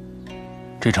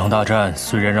这场大战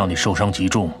虽然让你受伤极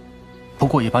重，不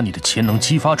过也把你的潜能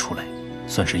激发出来，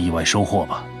算是意外收获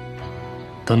吧。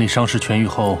等你伤势痊愈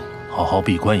后，好好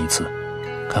闭关一次，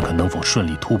看看能否顺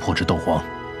利突破至斗皇。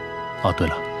啊，对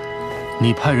了，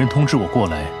你派人通知我过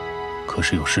来，可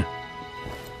是有事？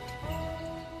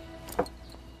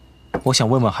我想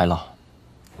问问海老，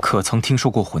可曾听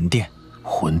说过魂殿？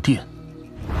魂殿，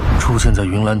出现在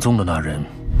云岚宗的那人，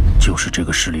就是这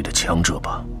个势力的强者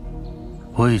吧？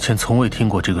我以前从未听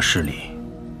过这个势力，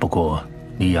不过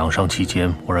你养伤期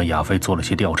间，我让亚飞做了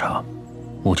些调查，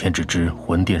目前只知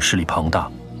魂殿势力庞大，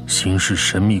行事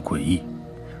神秘诡异，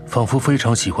仿佛非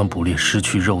常喜欢捕猎失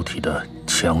去肉体的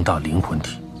强大灵魂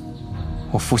体。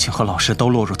我父亲和老师都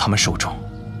落入他们手中，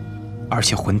而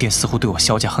且魂殿似乎对我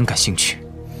萧家很感兴趣。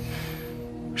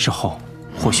日后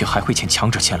或许还会请强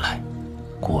者前来。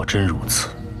果真如此，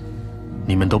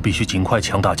你们都必须尽快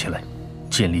强大起来，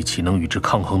建立起能与之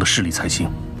抗衡的势力才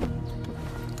行。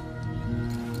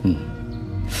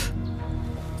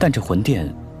但这魂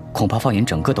殿恐怕放眼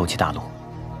整个斗气大陆，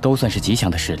都算是极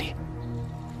强的势力。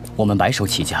我们白手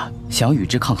起家，想要与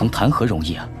之抗衡，谈何容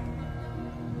易啊！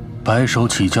白手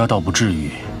起家倒不至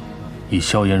于，以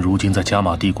萧炎如今在加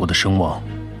玛帝国的声望，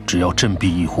只要振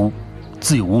臂一呼，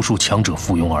自有无数强者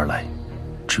蜂拥而来。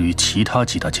至于其他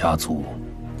几大家族，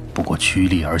不过趋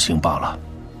利而行罢了。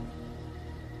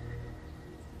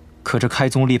可这开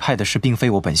宗立派的事并非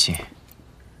我本心，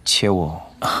且我……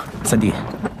三弟，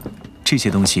这些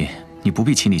东西你不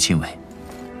必亲力亲为，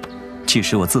届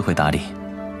时我自会打理，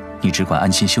你只管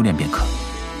安心修炼便可。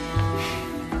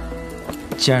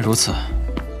既然如此，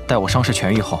待我伤势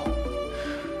痊愈后，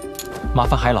麻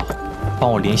烦海老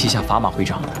帮我联系一下砝码会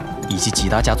长以及几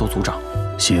大家族族长。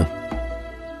行。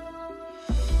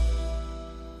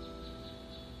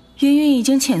云云已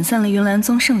经遣散了云岚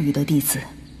宗剩余的弟子，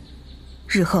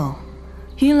日后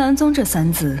云岚宗这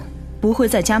3字不会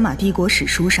在加玛帝国史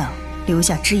书上留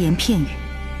下只言片语。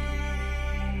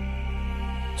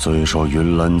虽说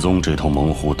云岚宗这头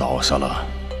猛虎倒下了，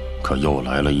可又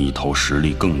来了一头实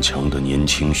力更强的年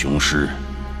轻雄狮，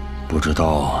不知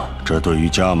道这对于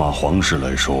加玛皇室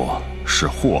来说是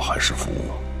祸还是福。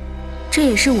这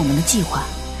也是我们的计划，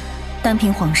单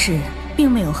凭皇室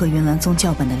并没有和云岚宗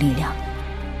叫板的力量，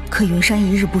可云山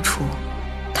一日不除，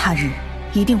他日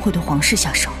一定会对皇室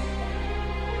下手，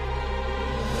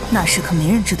那时可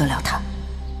没人治得了他。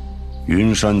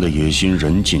云山的野心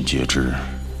人尽皆知，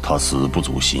他死不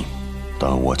足惜，但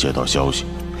我接到消息，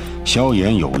萧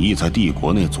炎有意在帝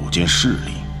国内组建势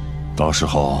力，到时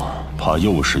候怕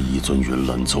又是一尊云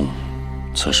岚宗。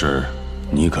此事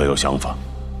你可有想法？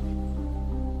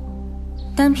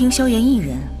单凭萧炎一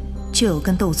人就有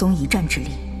跟斗宗一战之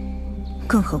力，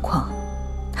更何况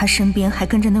他身边还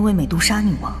跟着那位美杜莎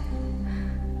女王。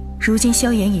如今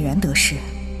萧炎已然得势，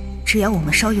只要我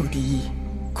们稍有敌意，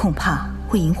恐怕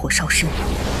会引火烧身。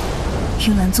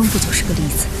云岚宗不就是个例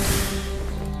子？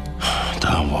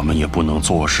但我们也不能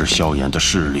坐视萧炎的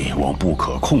势力往不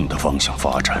可控的方向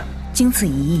发展。经此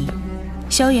一役，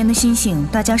萧炎的心性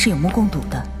大家是有目共睹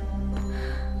的。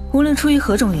无论出于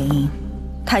何种原因，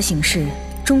他行事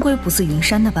终归不似云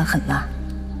山那般狠辣。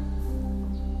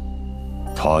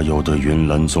他有对云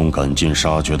岚宗赶尽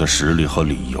杀绝的实力和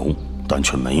理由，但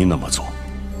却没那么做，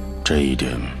这一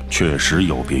点确实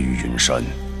有别于云山。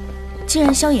既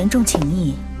然萧炎重情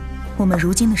义，我们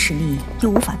如今的实力又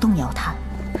无法动摇他，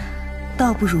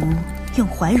倒不如用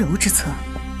怀柔之策，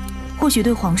或许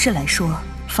对皇室来说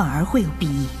反而会有裨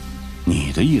益。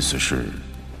你的意思是，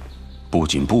不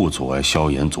仅不阻碍萧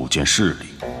炎组建势力，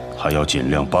还要尽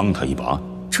量帮他一把？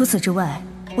除此之外，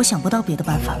我想不到别的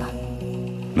办法了。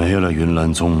没了云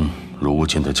岚宗，如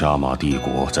今的加玛帝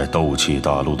国在斗气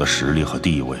大陆的实力和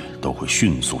地位都会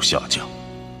迅速下降。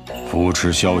扶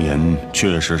持萧炎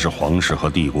确实是皇室和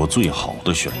帝国最好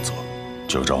的选择，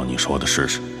就照你说的试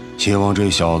试。希望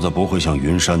这小子不会像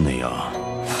云山那样，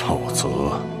否则，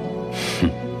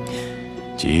哼，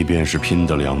即便是拼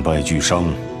得两败俱伤，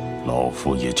老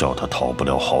夫也叫他讨不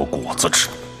了好果子吃。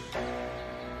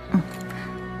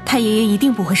太爷爷一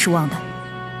定不会失望的。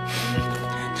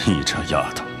你这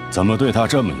丫头，怎么对他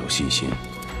这么有信心？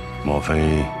莫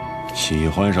非喜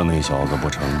欢上那小子不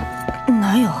成？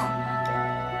哪有？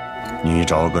你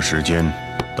找个时间，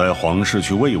带皇室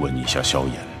去慰问一下萧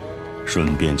炎，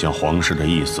顺便将皇室的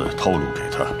意思透露给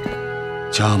他。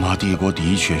加玛帝国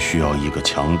的确需要一个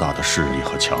强大的势力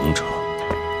和强者，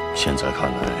现在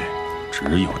看来，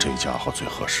只有这家伙最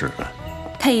合适了。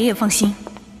太爷爷放心，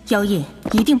妖夜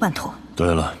一定办妥。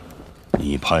对了，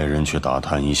你派人去打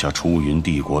探一下出云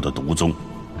帝国的毒宗，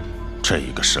这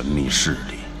个神秘势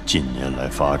力近年来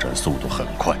发展速度很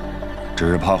快，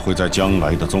只怕会在将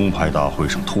来的宗派大会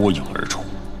上脱颖而出。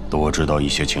多知道一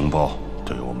些情报，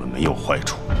对我们没有坏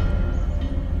处。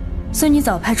孙女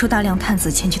早派出大量探子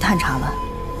前去探查了，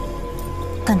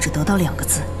但只得到2个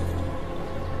字：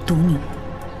毒女。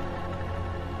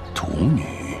毒女？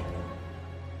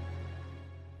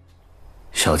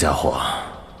小家伙，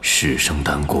噬生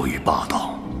丹过于霸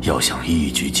道，要想一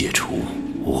举解除，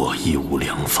我亦无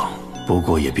良方。不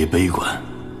过也别悲观，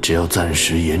只要暂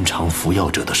时延长服药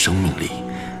者的生命力，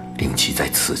令其在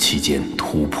此期间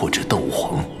突破至斗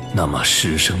皇，那么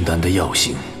噬生丹的药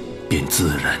性便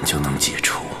自然就能解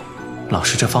除。老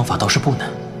师，这方法倒是不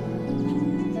难。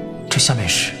这下面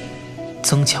是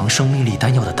增强生命力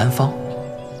丹药的丹方，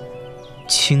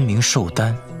清明寿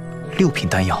丹，6品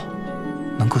丹药，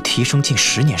能够提升近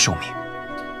10年寿命，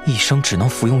一生只能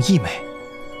服用1枚。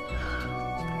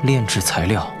炼制材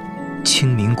料：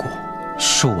清明果、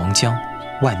寿王姜、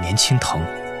万年青藤。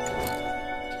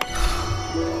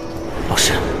老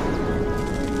师，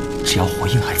只要火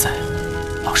印还在，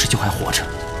老师就还活着。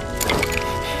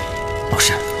老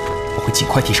师，我会尽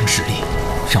快提升实力，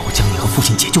让我将你和父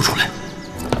亲解救出来。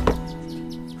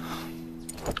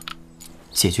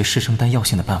解决噬生丹药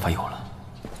性的办法有了，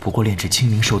不过炼制清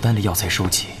明寿丹的药材收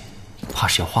集，怕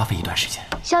是要花费一段时间。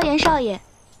萧炎少爷，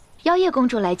妖夜公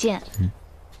主来见。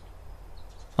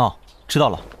哦，知道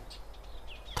了。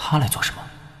她来做什么？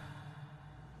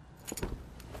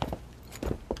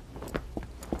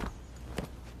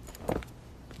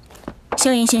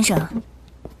萧炎先生，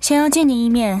想要见您一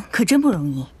面可真不容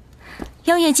易。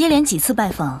妖夜接连几次拜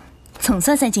访，总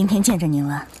算在今天见着您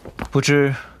了。不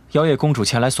知妖夜公主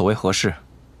前来所为何事？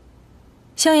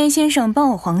萧炎先生帮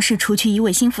我皇室除去一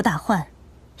位心腹大患，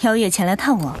妖夜前来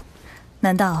探望，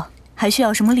难道还需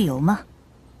要什么理由吗？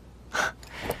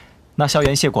那萧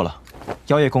炎谢过了，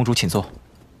妖夜公主请坐。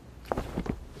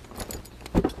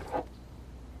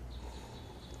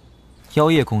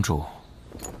妖夜公主，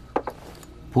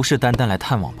不是单单来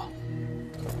探望吧？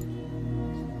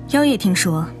妖夜听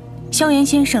说，萧炎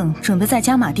先生准备在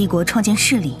加玛帝国创建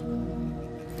势力。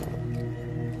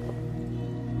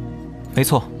没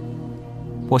错，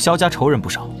我萧家仇人不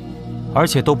少，而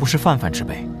且都不是泛泛之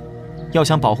辈。要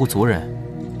想保护族人，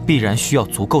必然需要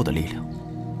足够的力量。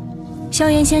萧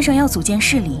炎先生要组建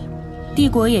势力，帝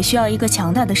国也需要一个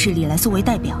强大的势力来作为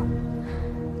代表。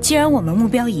既然我们目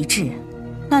标一致，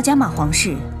那加玛皇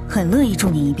室很乐意助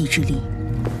您一臂之力。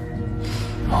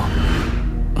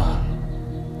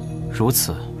如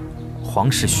此，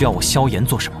皇室需要我萧炎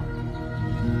做什么？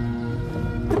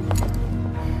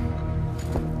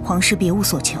皇室别无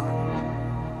所求，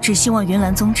只希望云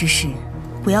岚宗之事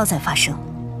不要再发生。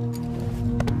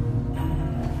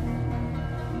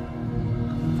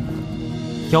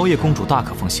妖夜公主大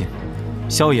可放心，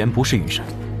萧炎不是云山，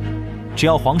只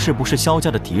要皇室不是萧家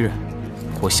的敌人，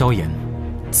我萧炎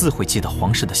自会记得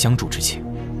皇室的相助之情，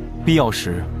必要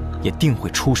时也定会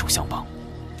出手相帮。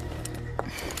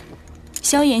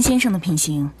萧炎先生的品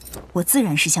行，我自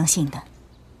然是相信的。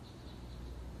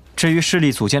至于势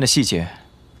力组建的细节，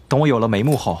等我有了眉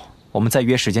目后，我们再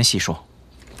约时间细说。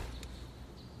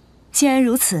既然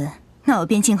如此，那我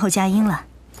便静候佳音了。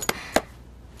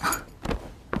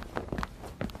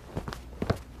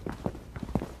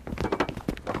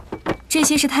这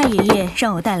些是太爷爷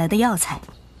让我带来的药材，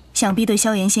想必对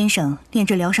萧炎先生炼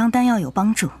制疗伤丹药有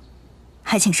帮助，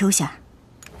还请收下。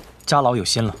家老有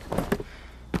心了，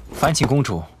烦请公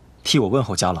主替我问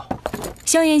候家老。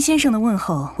萧炎先生的问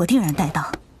候我定然带到，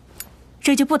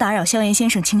这就不打扰萧炎先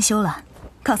生清修了，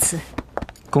告辞。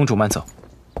公主慢走。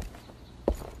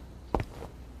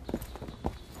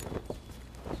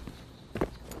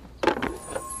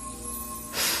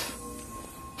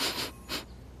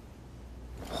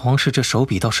皇室这手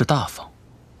笔倒是大方，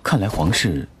看来皇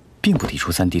室并不抵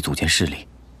触三弟组建势力。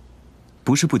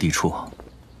不是不抵触，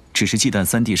只是忌惮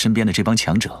三弟身边的这帮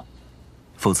强者。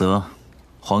否则，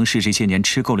皇室这些年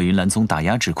吃够了云岚宗打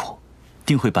压之苦，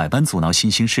定会百般阻挠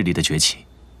新兴势力的崛起。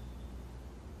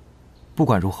不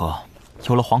管如何，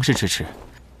有了皇室支持，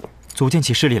组建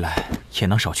起势力来也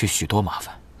能少去许多麻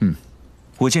烦。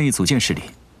我建议组建势力，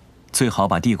最好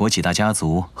把帝国几大家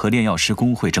族和炼药师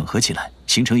工会整合起来，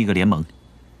形成一个联盟，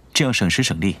这样省时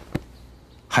省力，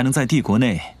还能在帝国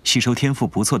内吸收天赋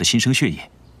不错的新生血液，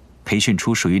培训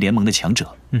出属于联盟的强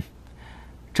者。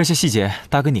这些细节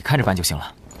大哥你看着办就行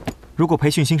了。如果培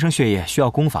训新生血液需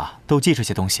要功法、斗技这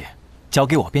些东西，交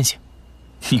给我便行。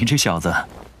你这小子，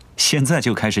现在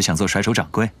就开始想做甩手掌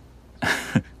柜？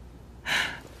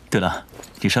对了，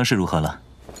你伤势如何了？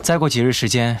再过几日时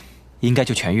间，应该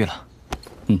就痊愈了。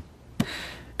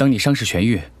等你伤势痊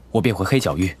愈，我便回黑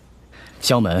角域。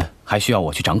萧门还需要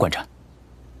我去掌管着。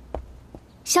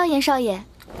萧炎少爷，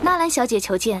纳兰小姐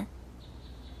求见。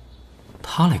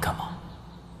他来干嘛？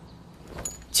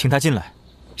请他进来。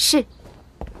是。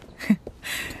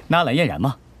纳兰嫣然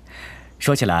吗？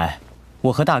说起来，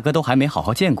我和大哥都还没好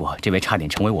好见过这位差点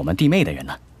成为我们弟妹的人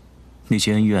呢。那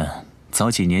些恩怨，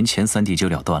早几年前三弟就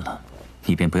了断了，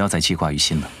你便不要再记挂于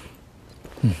心了。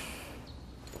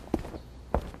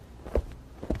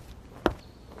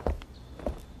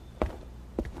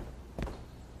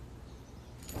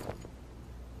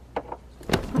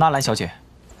纳兰小姐，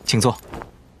请坐。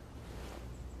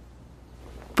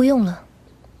不用了，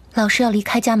老师要离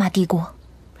开加玛帝国，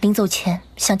临走前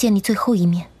想见你最后一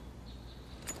面。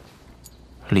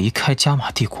离开加玛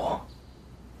帝国？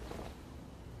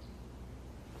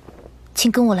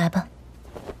请跟我来吧。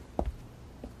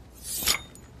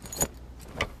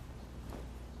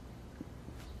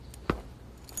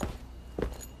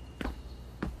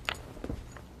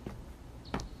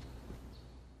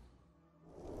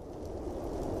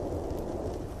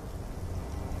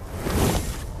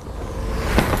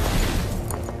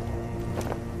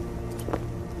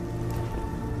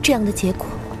这样的结果，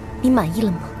你满意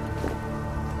了吗？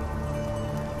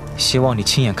希望你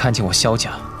亲眼看见我萧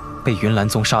家被云岚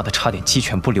宗杀得差点鸡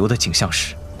犬不留的景象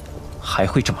时，还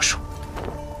会这么说。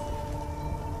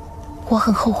我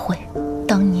很后悔，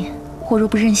当年我若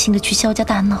不任性的去萧家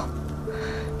大闹，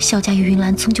萧家与云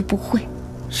岚宗就不会。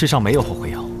世上没有后悔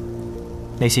药，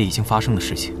那些已经发生的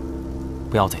事情，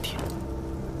不要再提了。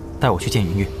带我去见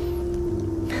云月。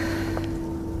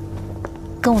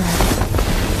跟我来吧。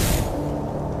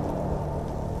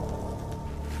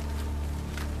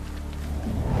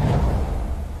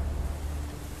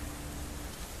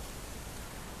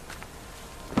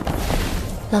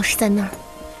老师在那儿，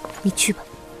你去吧。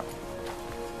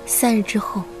3日之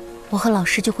后，我和老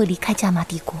师就会离开加玛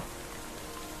帝国。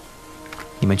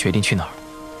你们决定去哪儿？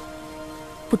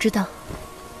不知道。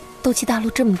斗气大陆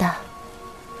这么大，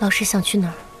老师想去哪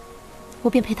儿，我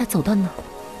便陪他走到哪儿。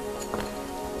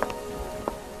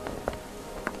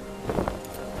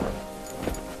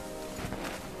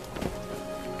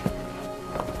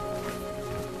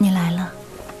你来了。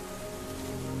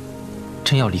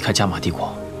真要离开加玛帝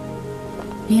国？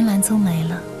云岚宗没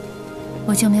了，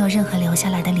我就没有任何留下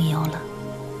来的理由了。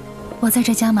我在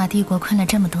这加玛帝国困了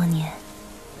这么多年，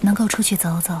能够出去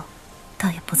走走，倒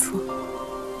也不错。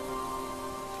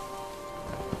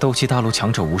斗气大陆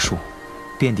强者无数，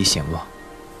遍地险恶，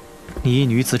你一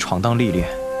女子闯荡历练，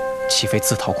岂非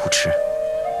自讨苦吃？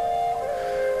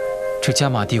这加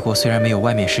玛帝国虽然没有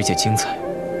外面世界精彩，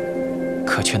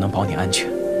可却能保你安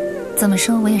全。怎么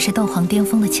说，我也是斗皇巅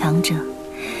峰的强者，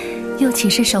又岂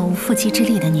是手无缚鸡之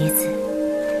力的女子？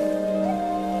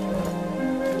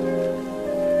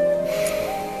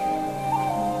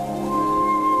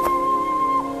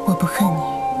我不恨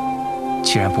你。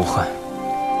既然不恨，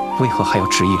为何还要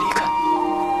执意离开？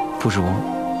不如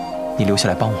你留下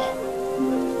来帮我。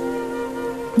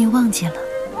你忘记了，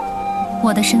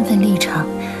我的身份立场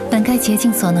本该竭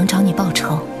尽所能找你报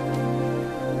仇，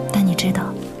但你知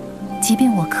道，即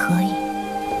便我可以，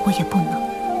我也不能。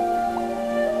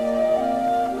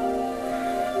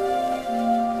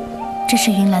这是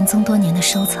云岚宗多年的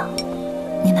收藏，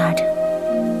你拿着，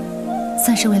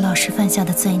算是为老师犯下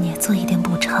的罪孽做一点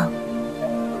补偿。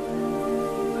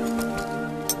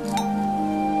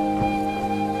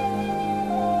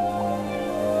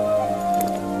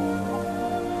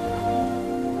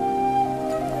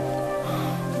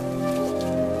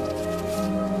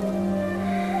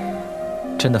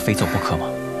真的非走不可吗？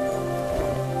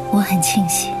我很庆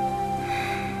幸，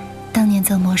当年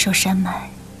在魔兽山脉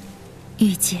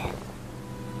遇见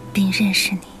并认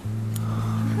识你。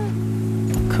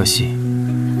可惜，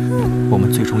我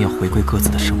们最终要回归各自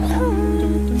的生活。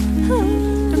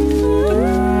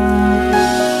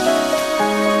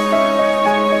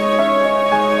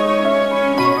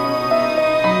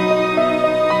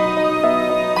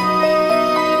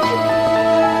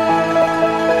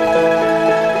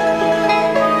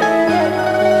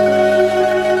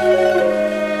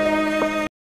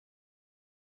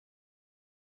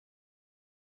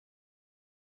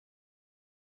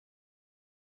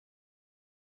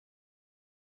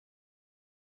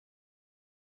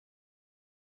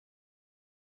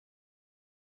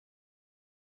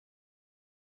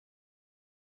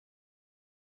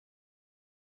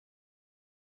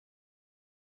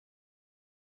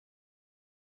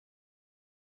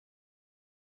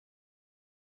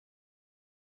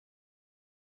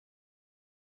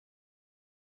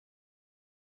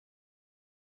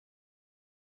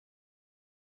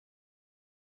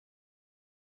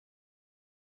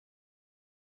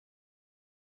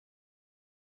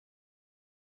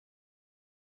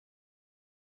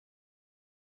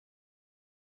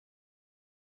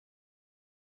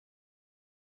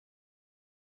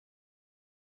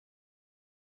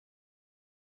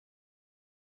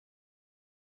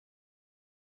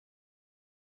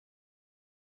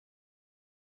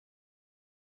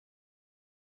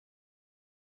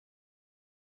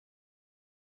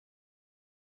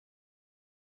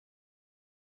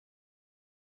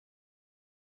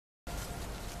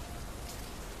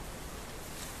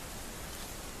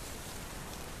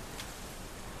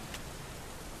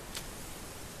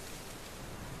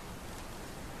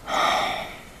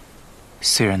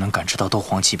虽然能感知到斗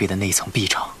皇级别的那一层壁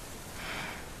障，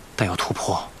但要突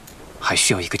破，还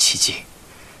需要一个契机。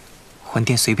魂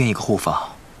殿随便一个护法，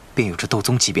便有着斗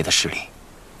宗级别的实力。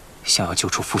想要救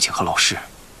出父亲和老师，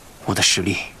我的实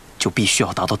力就必须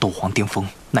要达到斗皇巅峰，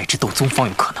乃至斗宗方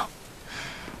有可能，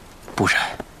不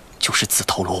然就是自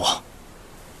投罗网。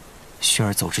薰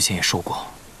儿走之前也说过，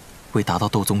未达到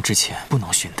斗宗之前不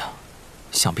能寻他。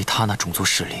想必他那种族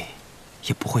实力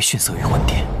也不会逊色于魂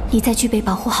殿。你在具备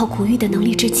保护好古玉的能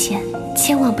力之前，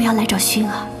千万不要来找薰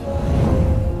儿。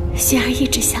薰儿一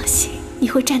直相信你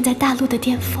会站在大陆的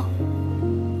巅峰，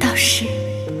到时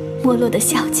没落的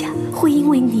萧家会因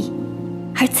为你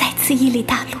而再次屹立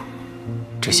大陆。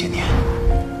这些年，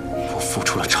我付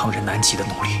出了常人难及的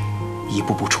努力，一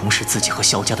步步重拾自己和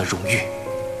萧家的荣誉。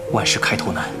万事开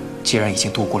头难，既然已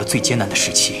经度过了最艰难的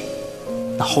时期，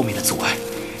那后面的阻碍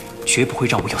绝不会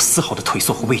让我有丝毫的退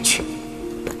缩和畏惧。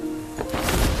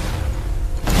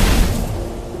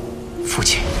父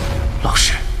亲、老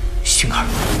师、薰儿，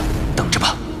等着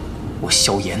吧，我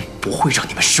萧炎不会让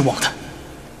你们失望的。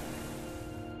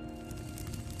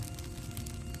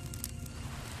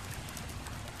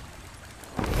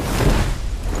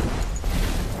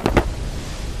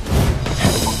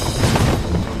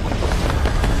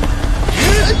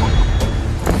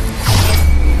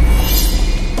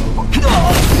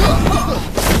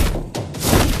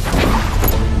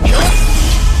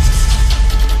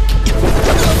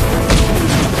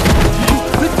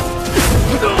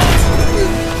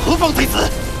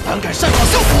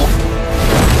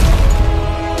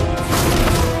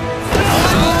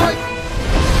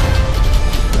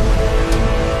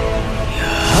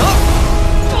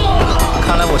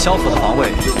萧府的防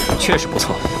卫确实不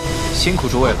错，辛苦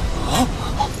诸位了。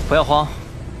不要慌，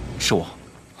是我。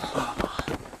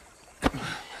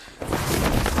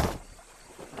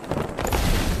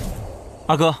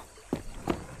二哥，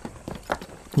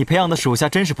你培养的属下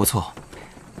真是不错，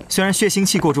虽然血腥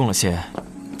气过重了些，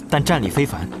但战力非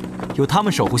凡。有他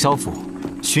们守护萧府，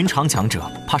寻常强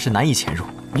者怕是难以潜入。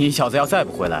你小子要再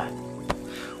不回来，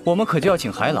我们可就要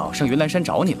请海老上云岚山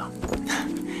找你了。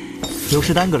有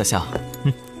事耽搁了下。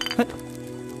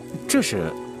这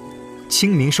是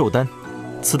清明寿丹，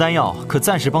此丹药可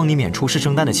暂时帮你免除噬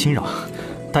生丹的侵扰，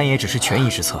但也只是权宜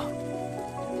之策。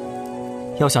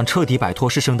要想彻底摆脱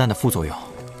噬生丹的副作用，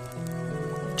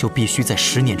就必须在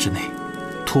10年之内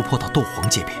突破到斗皇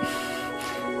级别。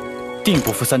定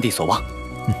不负三弟所望。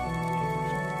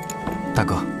大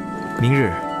哥，明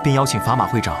日便邀请砝码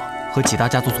会长和几大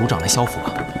家族族长来萧府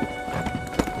吧。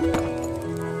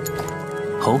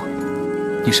哦，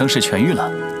你伤势痊愈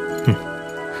了。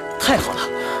太好了，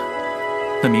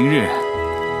那明日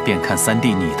便看三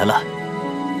弟你的了。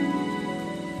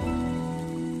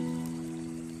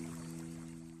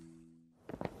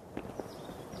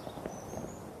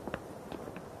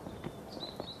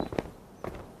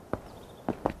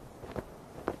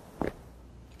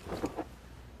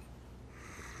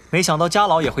没想到家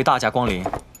老也会大驾光临，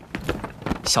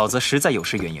小子实在有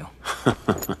失远迎。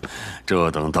这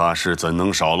等大事怎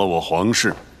能少了我皇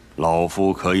室？老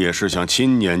夫可也是想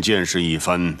亲眼见识一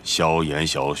番萧炎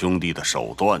小兄弟的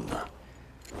手段呢。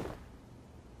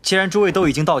既然诸位都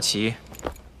已经到齐，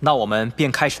那我们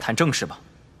便开始谈正事吧。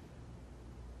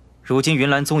如今云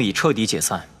岚宗已彻底解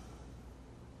散，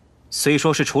虽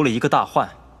说是除了一个大患，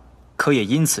可也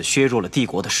因此削弱了帝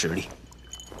国的实力，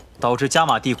导致加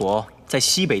玛帝国在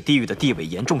西北地域的地位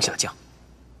严重下降。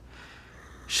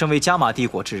身为加玛帝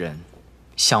国之人，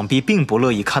想必并不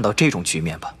乐意看到这种局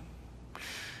面吧。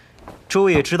诸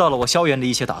位也知道了我萧炎的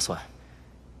一些打算，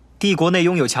帝国内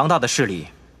拥有强大的势力，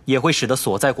也会使得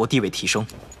所在国地位提升。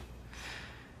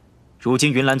如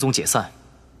今云岚宗解散，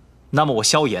那么我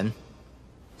萧炎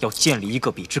要建立一个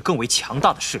比之更为强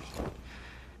大的势力。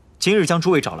今日将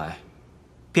诸位找来，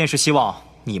便是希望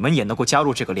你们也能够加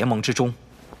入这个联盟之中，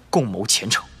共谋前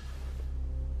程。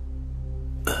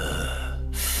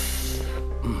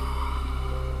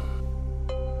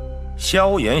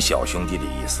萧炎小兄弟的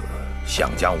意思，想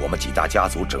将我们几大家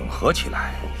族整合起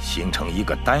来，形成一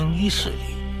个单一势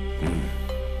力。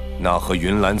那和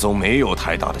云岚宗没有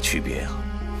太大的区别啊。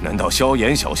难道萧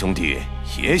炎小兄弟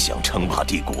也想称霸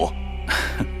帝国？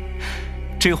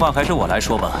这话还是我来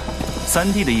说吧。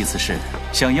三弟的意思是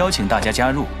想邀请大家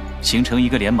加入，形成一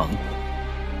个联盟，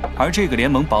而这个联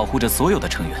盟保护着所有的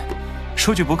成员。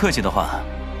说句不客气的话，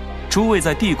诸位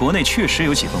在帝国内确实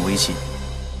有几分威信，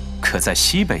可在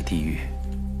西北地域，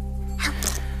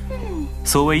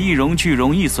所谓一荣俱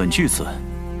荣，一损俱损。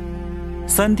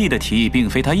三弟的提议并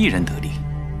非他一人得利。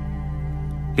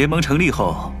联盟成立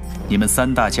后，你们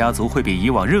三大家族会比以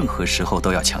往任何时候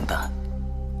都要强大。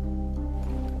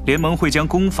联盟会将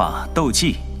功法、斗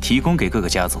技提供给各个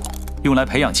家族，用来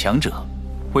培养强者，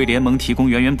为联盟提供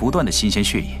源源不断的新鲜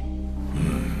血液。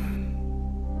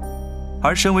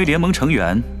而身为联盟成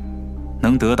员，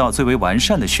能得到最为完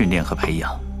善的训练和培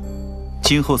养，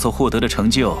今后所获得的成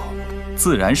就，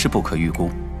自然是不可预估。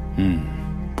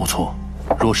不错。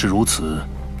若是如此，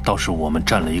倒是我们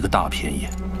占了一个大便宜。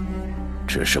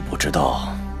只是不知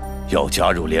道，要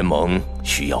加入联盟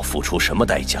需要付出什么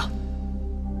代价。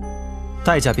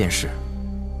代价便是，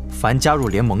凡加入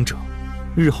联盟者，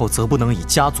日后则不能以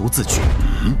家族自居，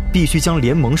必须将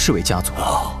联盟视为家族，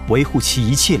维护其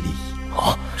一切利益。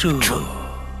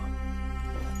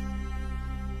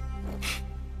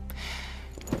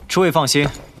诸位放心，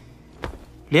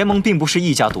联盟并不是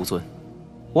一家独尊，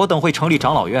我等会成立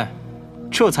长老院，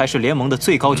这才是联盟的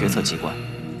最高决策机关。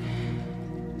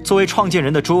作为创建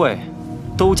人的诸位，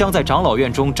都将在长老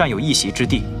院中占有一席之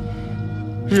地，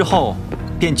日后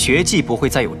便绝技不会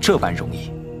再有这般容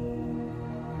易。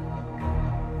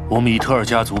我米特尔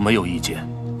家族没有意见，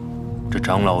这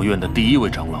长老院的第1位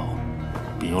长老，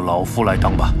便由老夫来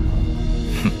当吧。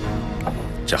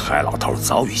这海老头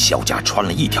早与萧家穿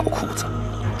了一条裤子，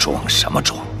装什么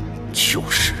装？就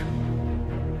是。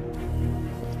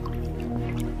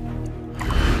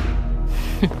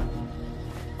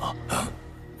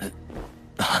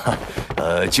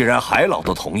既然海老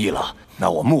都同意了，那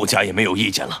我穆家也没有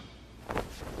意见了。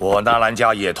我纳兰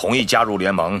家也同意加入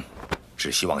联盟，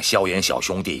只希望萧炎小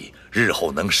兄弟日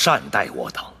后能善待我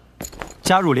等。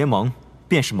加入联盟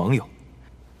便是盟友，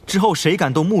之后谁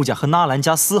敢动穆家和纳兰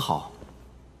家丝毫，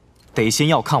得先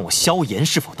要看我萧炎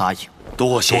是否答应。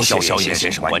多谢萧炎先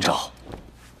生关照。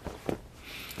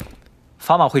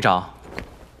法马会长，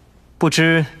不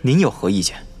知您有何意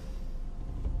见？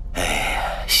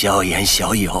萧炎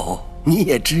小友，你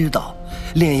也知道，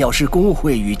炼药师工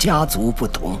会与家族不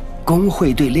同，工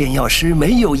会对炼药师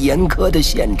没有严苛的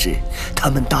限制，他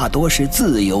们大多是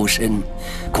自由身，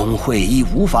工会亦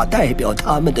无法代表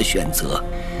他们的选择。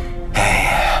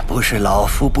不是老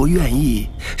夫不愿意，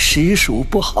实属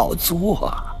不好做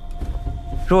啊。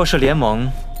若是联盟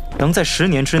能在10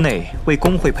年之内为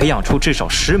工会培养出至少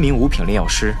10名5品炼药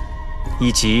师，以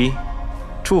及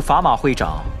助法马会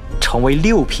长成为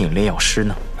6品炼药师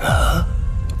呢？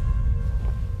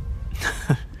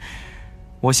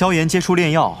我萧炎接触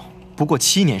炼药不过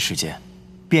7年时间，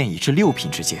便已至6品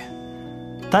之阶。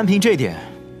单凭这点，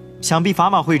想必法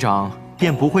马会长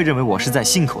便不会认为我是在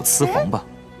信口雌黄吧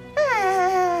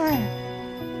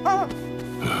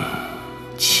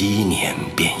？7年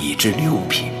便已至6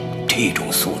品，这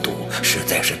种速度实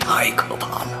在是太可怕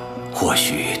了。或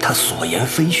许他所言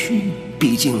非虚，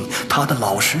毕竟他的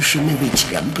老师是那位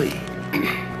前辈。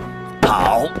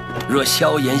好，若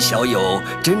萧炎小友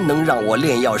真能让我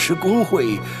炼药师工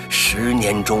会10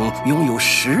年中拥有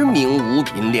10名5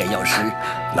品炼药师，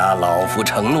那老夫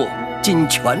承诺尽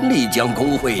全力将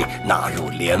工会纳入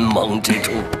联盟之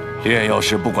中。炼药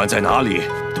师不管在哪里，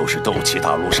都是斗气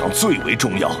大陆上最为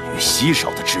重要与稀少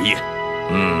的职业。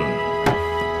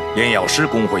炼药师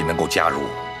工会能够加入，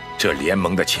这联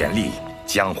盟的潜力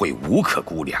将会无可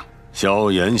估量。萧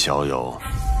炎小友，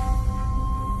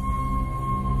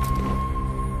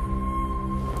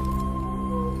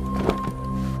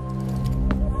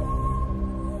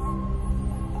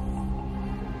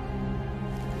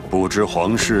不知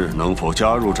皇室能否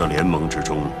加入这联盟之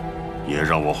中，也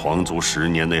让我皇族10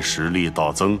年内实力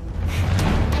大增。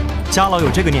家老有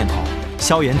这个念头，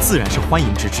萧炎自然是欢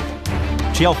迎之至。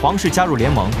只要皇室加入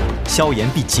联盟，萧炎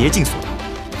必竭尽所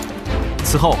能。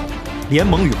此后，联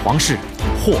盟与皇室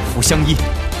祸福相依。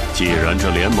既然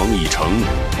这联盟已成，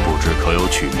不知可有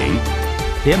取名？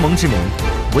联盟之名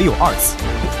唯有2字，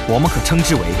我们可称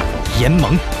之为炎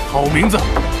盟。好名字！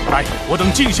来，我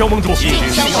等敬萧盟主。敬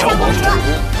萧盟主。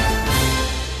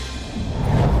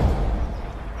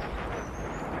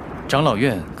长老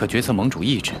院可决策盟主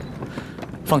意志，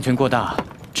放权过大，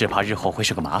只怕日后会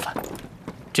是个麻烦。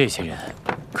这些人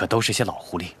可都是些老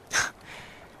狐狸。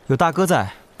有大哥在，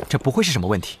这不会是什么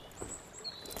问题。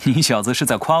你小子是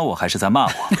在夸我还是在骂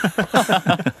我？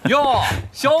哟，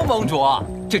萧盟主，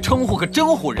这称呼可真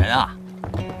唬人啊！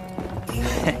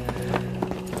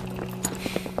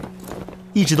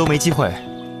一直都没机会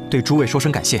对诸位说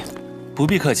声感谢。不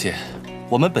必客气，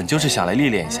我们本就是想来历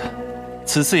练一下，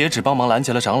此次也只帮忙拦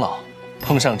截了长老，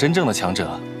碰上真正的强者，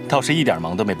倒是一点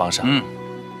忙都没帮上。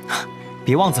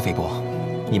别妄自菲薄，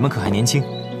你们可还年轻，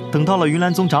等到了云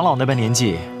岚宗长老那般年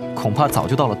纪，恐怕早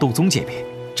就到了斗宗界别。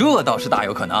这倒是大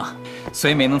有可能。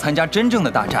虽没能参加真正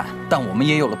的大战，但我们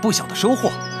也有了不小的收获。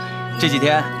这几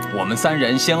天，我们3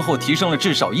人先后提升了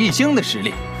至少1星的实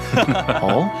力。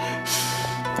哦，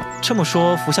这么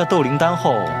说，服下斗灵丹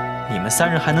后，你们3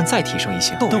人还能再提升一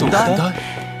星。斗丹，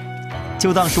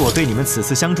就当是我对你们此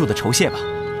次相助的酬谢吧。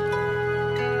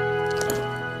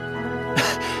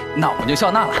那我们就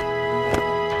笑纳了。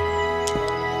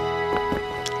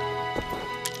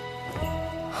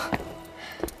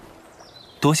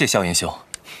多谢萧炎兄，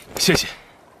谢谢。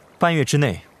半月之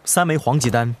内，3枚黄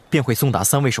级丹便会送达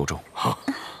3位手中。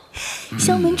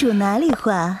萧门主哪里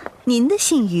话？您的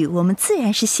信誉我们自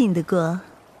然是信得过。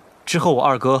之后我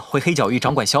二哥回黑角域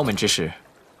掌管萧门之时，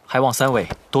还望3位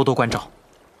多多关照。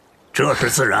这是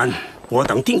自然，我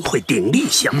等定会鼎力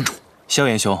相助。萧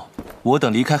炎兄，我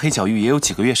等离开黑角域也有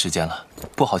几个月时间了，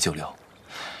不好久留，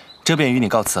这便与你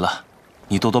告辞了。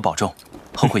你多多保重，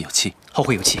后会有期。后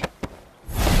会有期。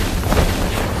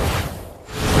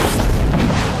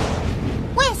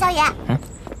喂，萧炎，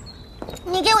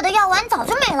你给我的药丸早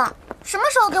就没了，什么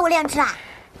时候给我炼制啊？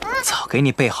早给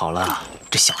你备好了，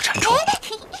这小馋虫。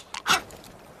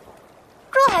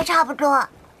这还差不多。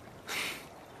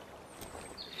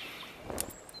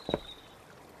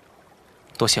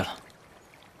多谢了。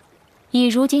以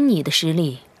如今你的实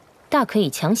力，大可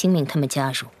以强行命他们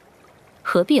加入，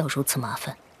何必要如此麻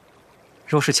烦？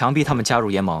若是强逼他们加入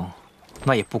联盟，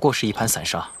那也不过是一盘散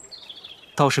沙。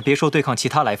倒是别说对抗其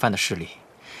他来犯的势力，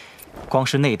光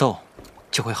是内斗，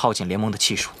就会耗尽联盟的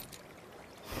气数。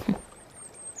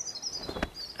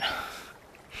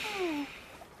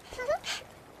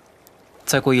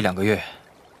再过1-2个月，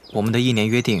我们的1年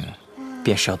约定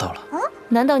便是要到了。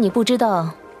难道你不知道，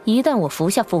一旦我服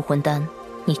下复魂丹，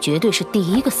你绝对是第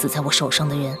一个死在我手上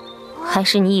的人？还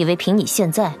是你以为凭你现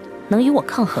在能与我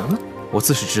抗衡了？我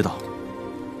自是知道，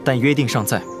但约定尚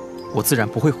在，我自然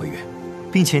不会毁约。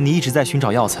并且你一直在寻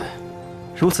找药材，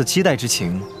如此期待之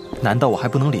情，难道我还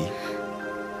不能理？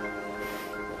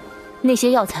那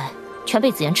些药材全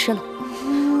被紫妍吃了。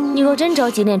你若真着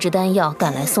急炼制丹药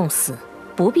赶来送死，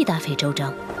不必大费周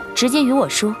章，直接与我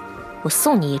说，我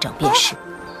送你一掌便是。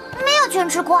没有全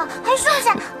吃光，还剩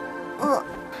下……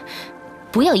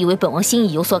不要以为本王心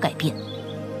意有所改变，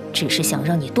只是想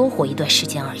让你多活一段时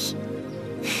间而已。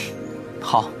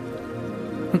好。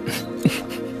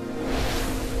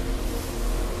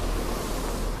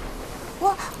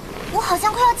我好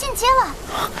像快要进阶了。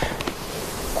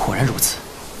果然如此，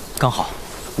刚好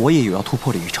我也有要突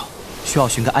破的预兆，需要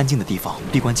寻个安静的地方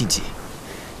闭关晋级。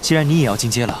既然你也要进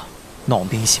阶了，那我们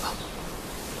便一起吧。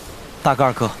大哥、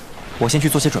二哥，我先去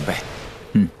做些准备。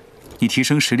你提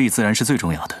升实力自然是最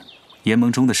重要的，联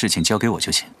盟中的事情交给我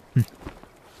就行。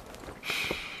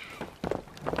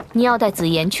你要带紫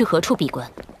妍去何处闭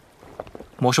关？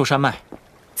魔兽山脉。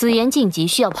紫妍晋级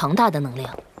需要庞大的能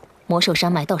量，魔兽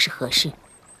山脉倒是合适。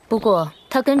不过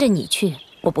他跟着你去，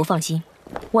我不放心，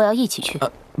我要一起去。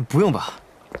不用吧，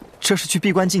这是去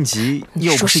闭关晋级，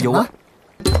又不是游玩。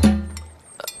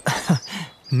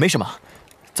没什么，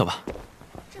走吧。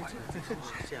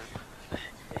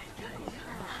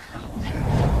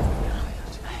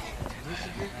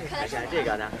看一下这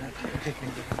个呢。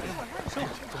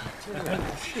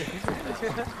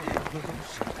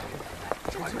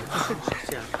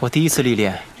我第一次历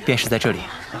练便是在这里。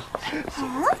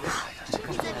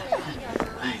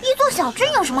一座小镇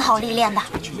有什么好历练的？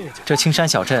这青山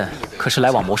小镇可是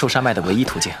来往魔兽山脉的唯一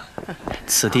途径，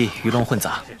此地鱼龙混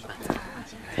杂。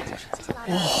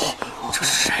哇，这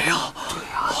是谁呀？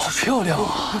好漂亮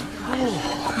啊！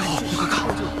你快看，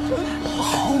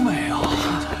好美啊！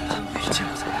没见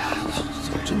过怎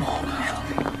么这么好看呀？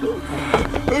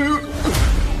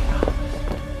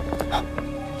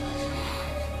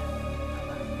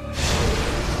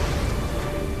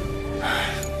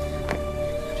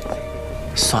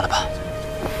算了吧。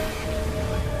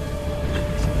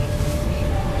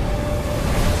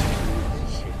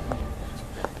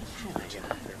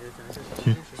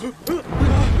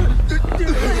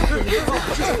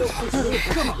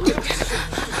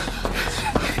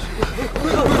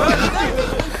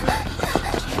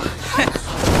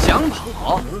想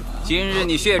跑？今日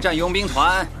你血战佣兵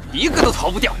团一个都逃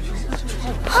不掉。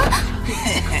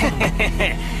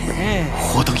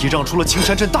我等也让出了青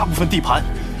山镇大部分地盘，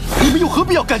你们又何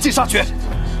必要赶尽杀绝？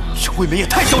这未免也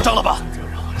太嚣张了吧！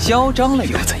嚣张了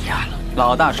又怎样？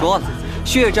老大说了，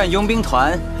血战佣兵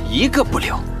团一个不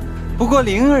留。不过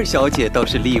灵儿小姐倒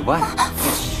是例外，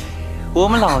我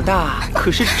们老大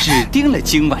可是指定了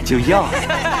今晚就要。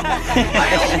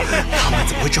哎呦，他们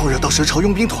怎么会招惹到蛇潮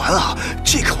佣兵团啊？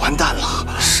这可完蛋了！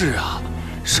是啊，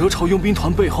蛇潮佣兵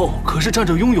团背后可是站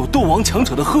着拥有斗王强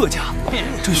者的贺家，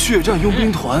这血战佣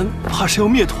兵团怕是要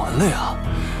灭团了呀！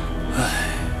哎，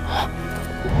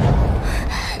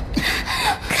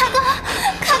卡哥，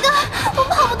我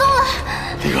跑不动了。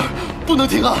灵儿，不能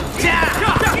停啊！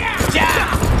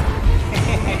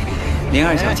灵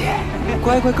儿小姐，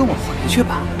乖乖跟我回去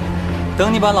吧。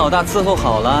等你把老大伺候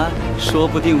好了，说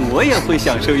不定我也会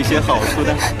享受一些好处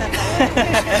的。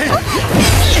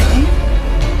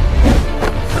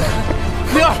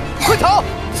灵儿，快逃！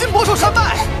进魔兽山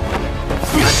脉！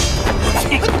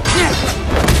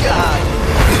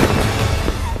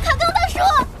卡刚大叔，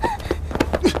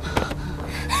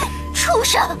畜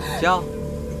生！叫，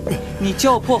你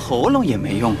叫破喉咙也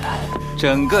没用的，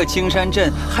整个青山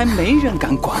镇还没人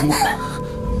敢管我们。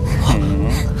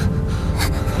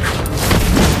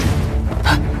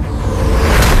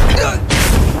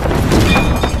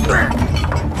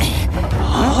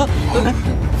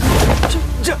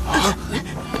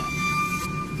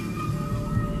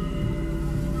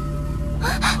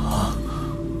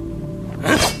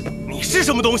你是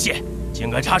什么东西？竟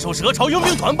敢插手蛇潮佣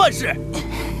兵团办事！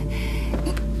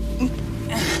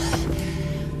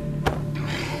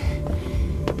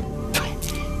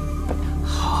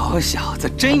好小子，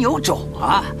真有种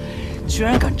啊！居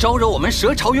然敢招惹我们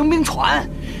蛇潮佣兵团！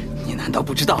你难道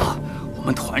不知道我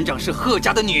们团长是贺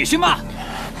家的女婿吗？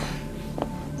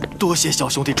多谢小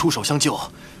兄弟出手相救，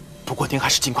不过您还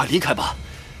是尽快离开吧。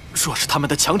若是他们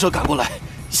的强者赶过来，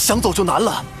想走就难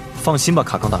了。放心吧，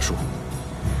卡刚大叔，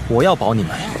我要保你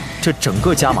们这整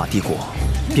个加玛帝国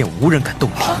便无人敢动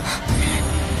你。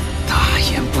大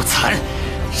言不惭，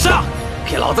上，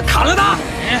给老子砍了他！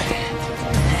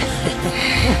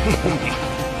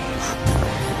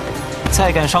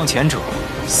再敢上前者，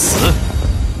死！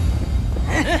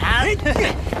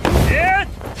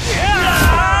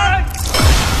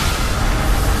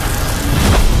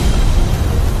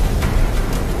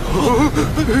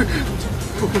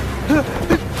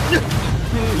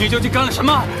你究竟干了什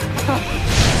么？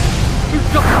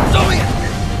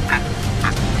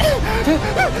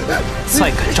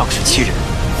再敢仗势欺人，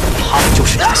他们就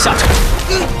是你的下场。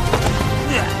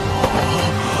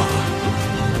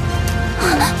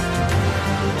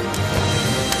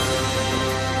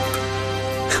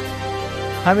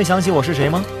还没想起我是谁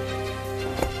吗？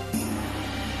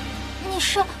你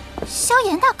是萧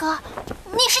炎大哥，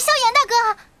你是萧炎大哥。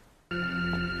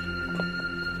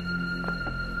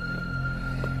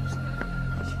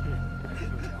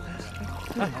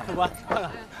副官，看看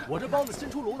我这包子新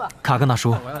出炉的。卡刚大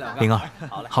叔，灵儿，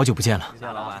好久不见了。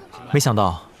没想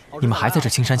到你们还在这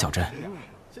青山小镇。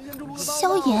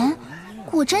萧炎，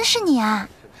果真是你啊！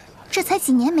这才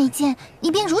几年没见，你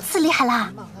便如此厉害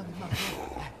啦！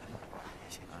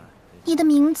你的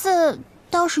名字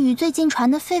倒是与最近传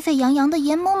得沸沸扬扬的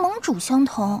炎盟盟主相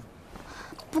同，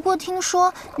不过听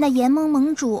说那炎盟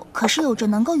盟主可是有着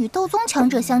能够与斗宗强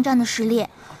者相战的实力，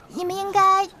你们应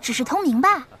该只是通名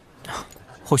吧？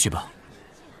或许吧。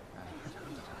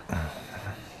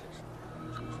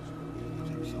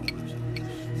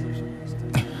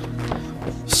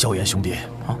萧炎兄弟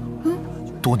啊，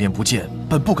多年不见，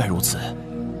本不该如此，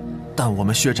但我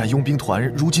们血战佣兵团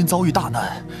如今遭遇大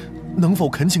难，能否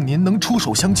恳请您能出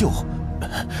手相救？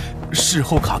事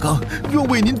后卡刚愿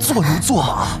为您做牛做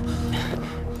马。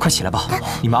快起来吧，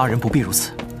你们二人不必如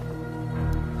此。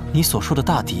你所说的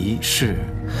大敌是？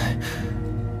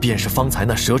便是方才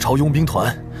那蛇潮佣兵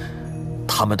团，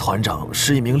他们团长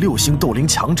是一名6星斗灵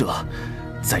强者，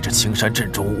在这青山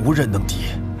镇中无人能敌。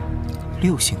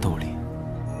6星斗灵。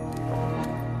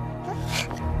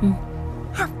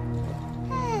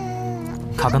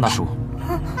卡刚大叔，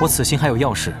我此行还有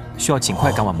要事，需要尽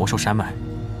快赶往魔兽山脉，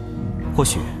或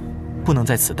许不能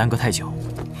在此耽搁太久。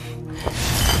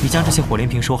你将这些火莲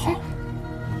瓶收好，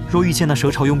若遇见那蛇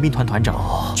潮佣兵团团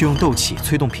长，就用斗气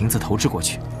催动瓶子投掷过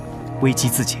去，危机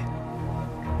自解。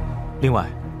另外，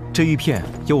这玉片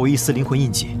有我一丝灵魂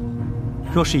印记，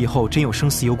若是以后真有生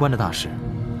死攸关的大事，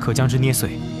可将之捏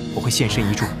碎，我会现身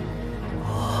一助。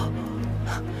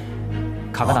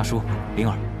卡刚大叔，灵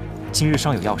儿，今日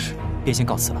尚有要事，便先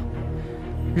告辞了。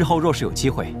日后若是有机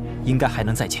会，应该还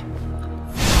能再见。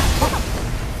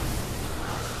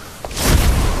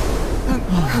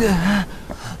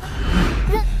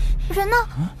人呢？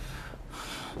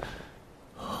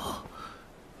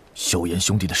萧炎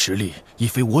兄弟的实力已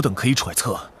非我等可以揣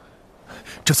测，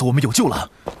这次我们有救了，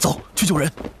走去救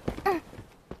人。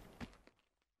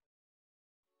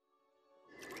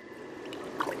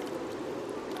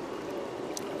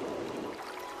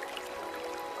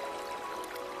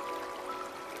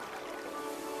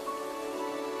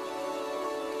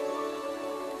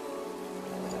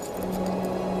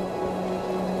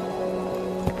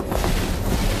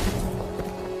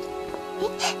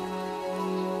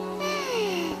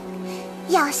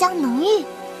药香浓郁，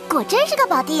果真是个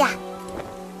宝地呀！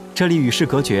这里与世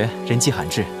隔绝，人迹罕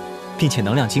至，并且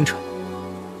能量精纯，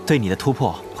对你的突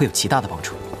破会有极大的帮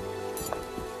助。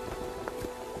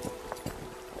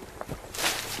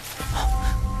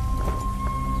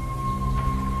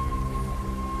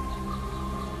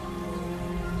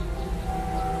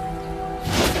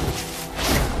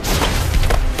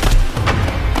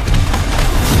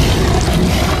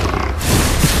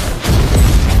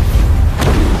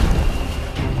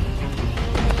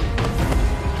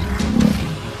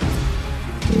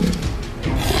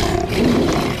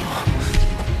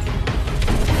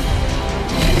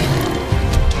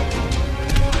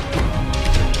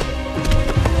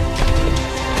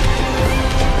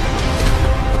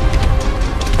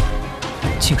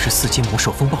竟是4阶魔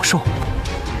兽风暴兽，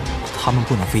它们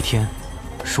不能飞天，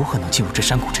如何能进入这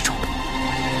山谷之中？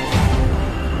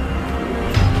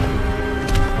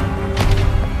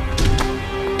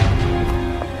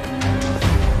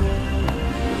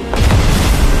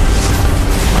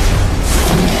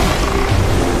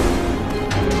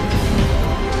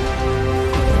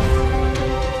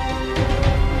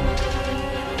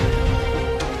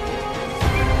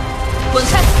滚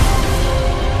开！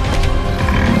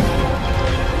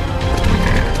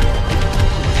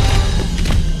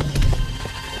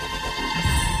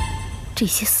这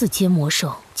些4阶魔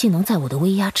兽竟能在我的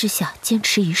威压之下坚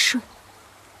持一瞬，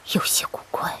有些古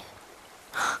怪。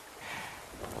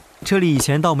这里以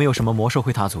前倒没有什么魔兽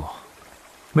会踏足，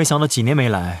没想到几年没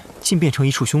来，竟变成一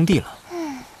处兄弟了。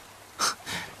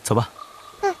走吧。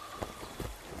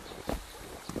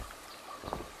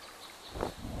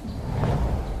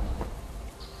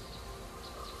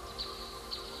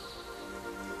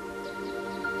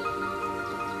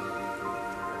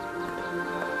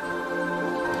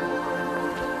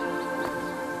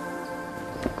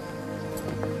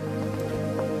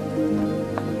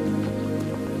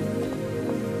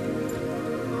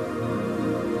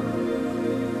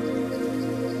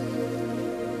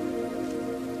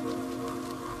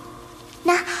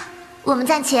我们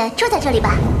暂且住在这里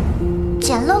吧。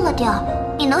简陋了点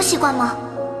儿，你能习惯吗？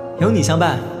有你相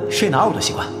伴，睡哪儿我都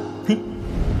习惯。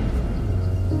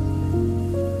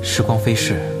时光飞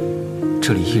逝，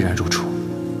这里依然如初。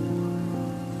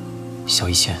小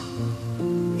一仙，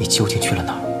你究竟去了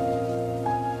哪儿？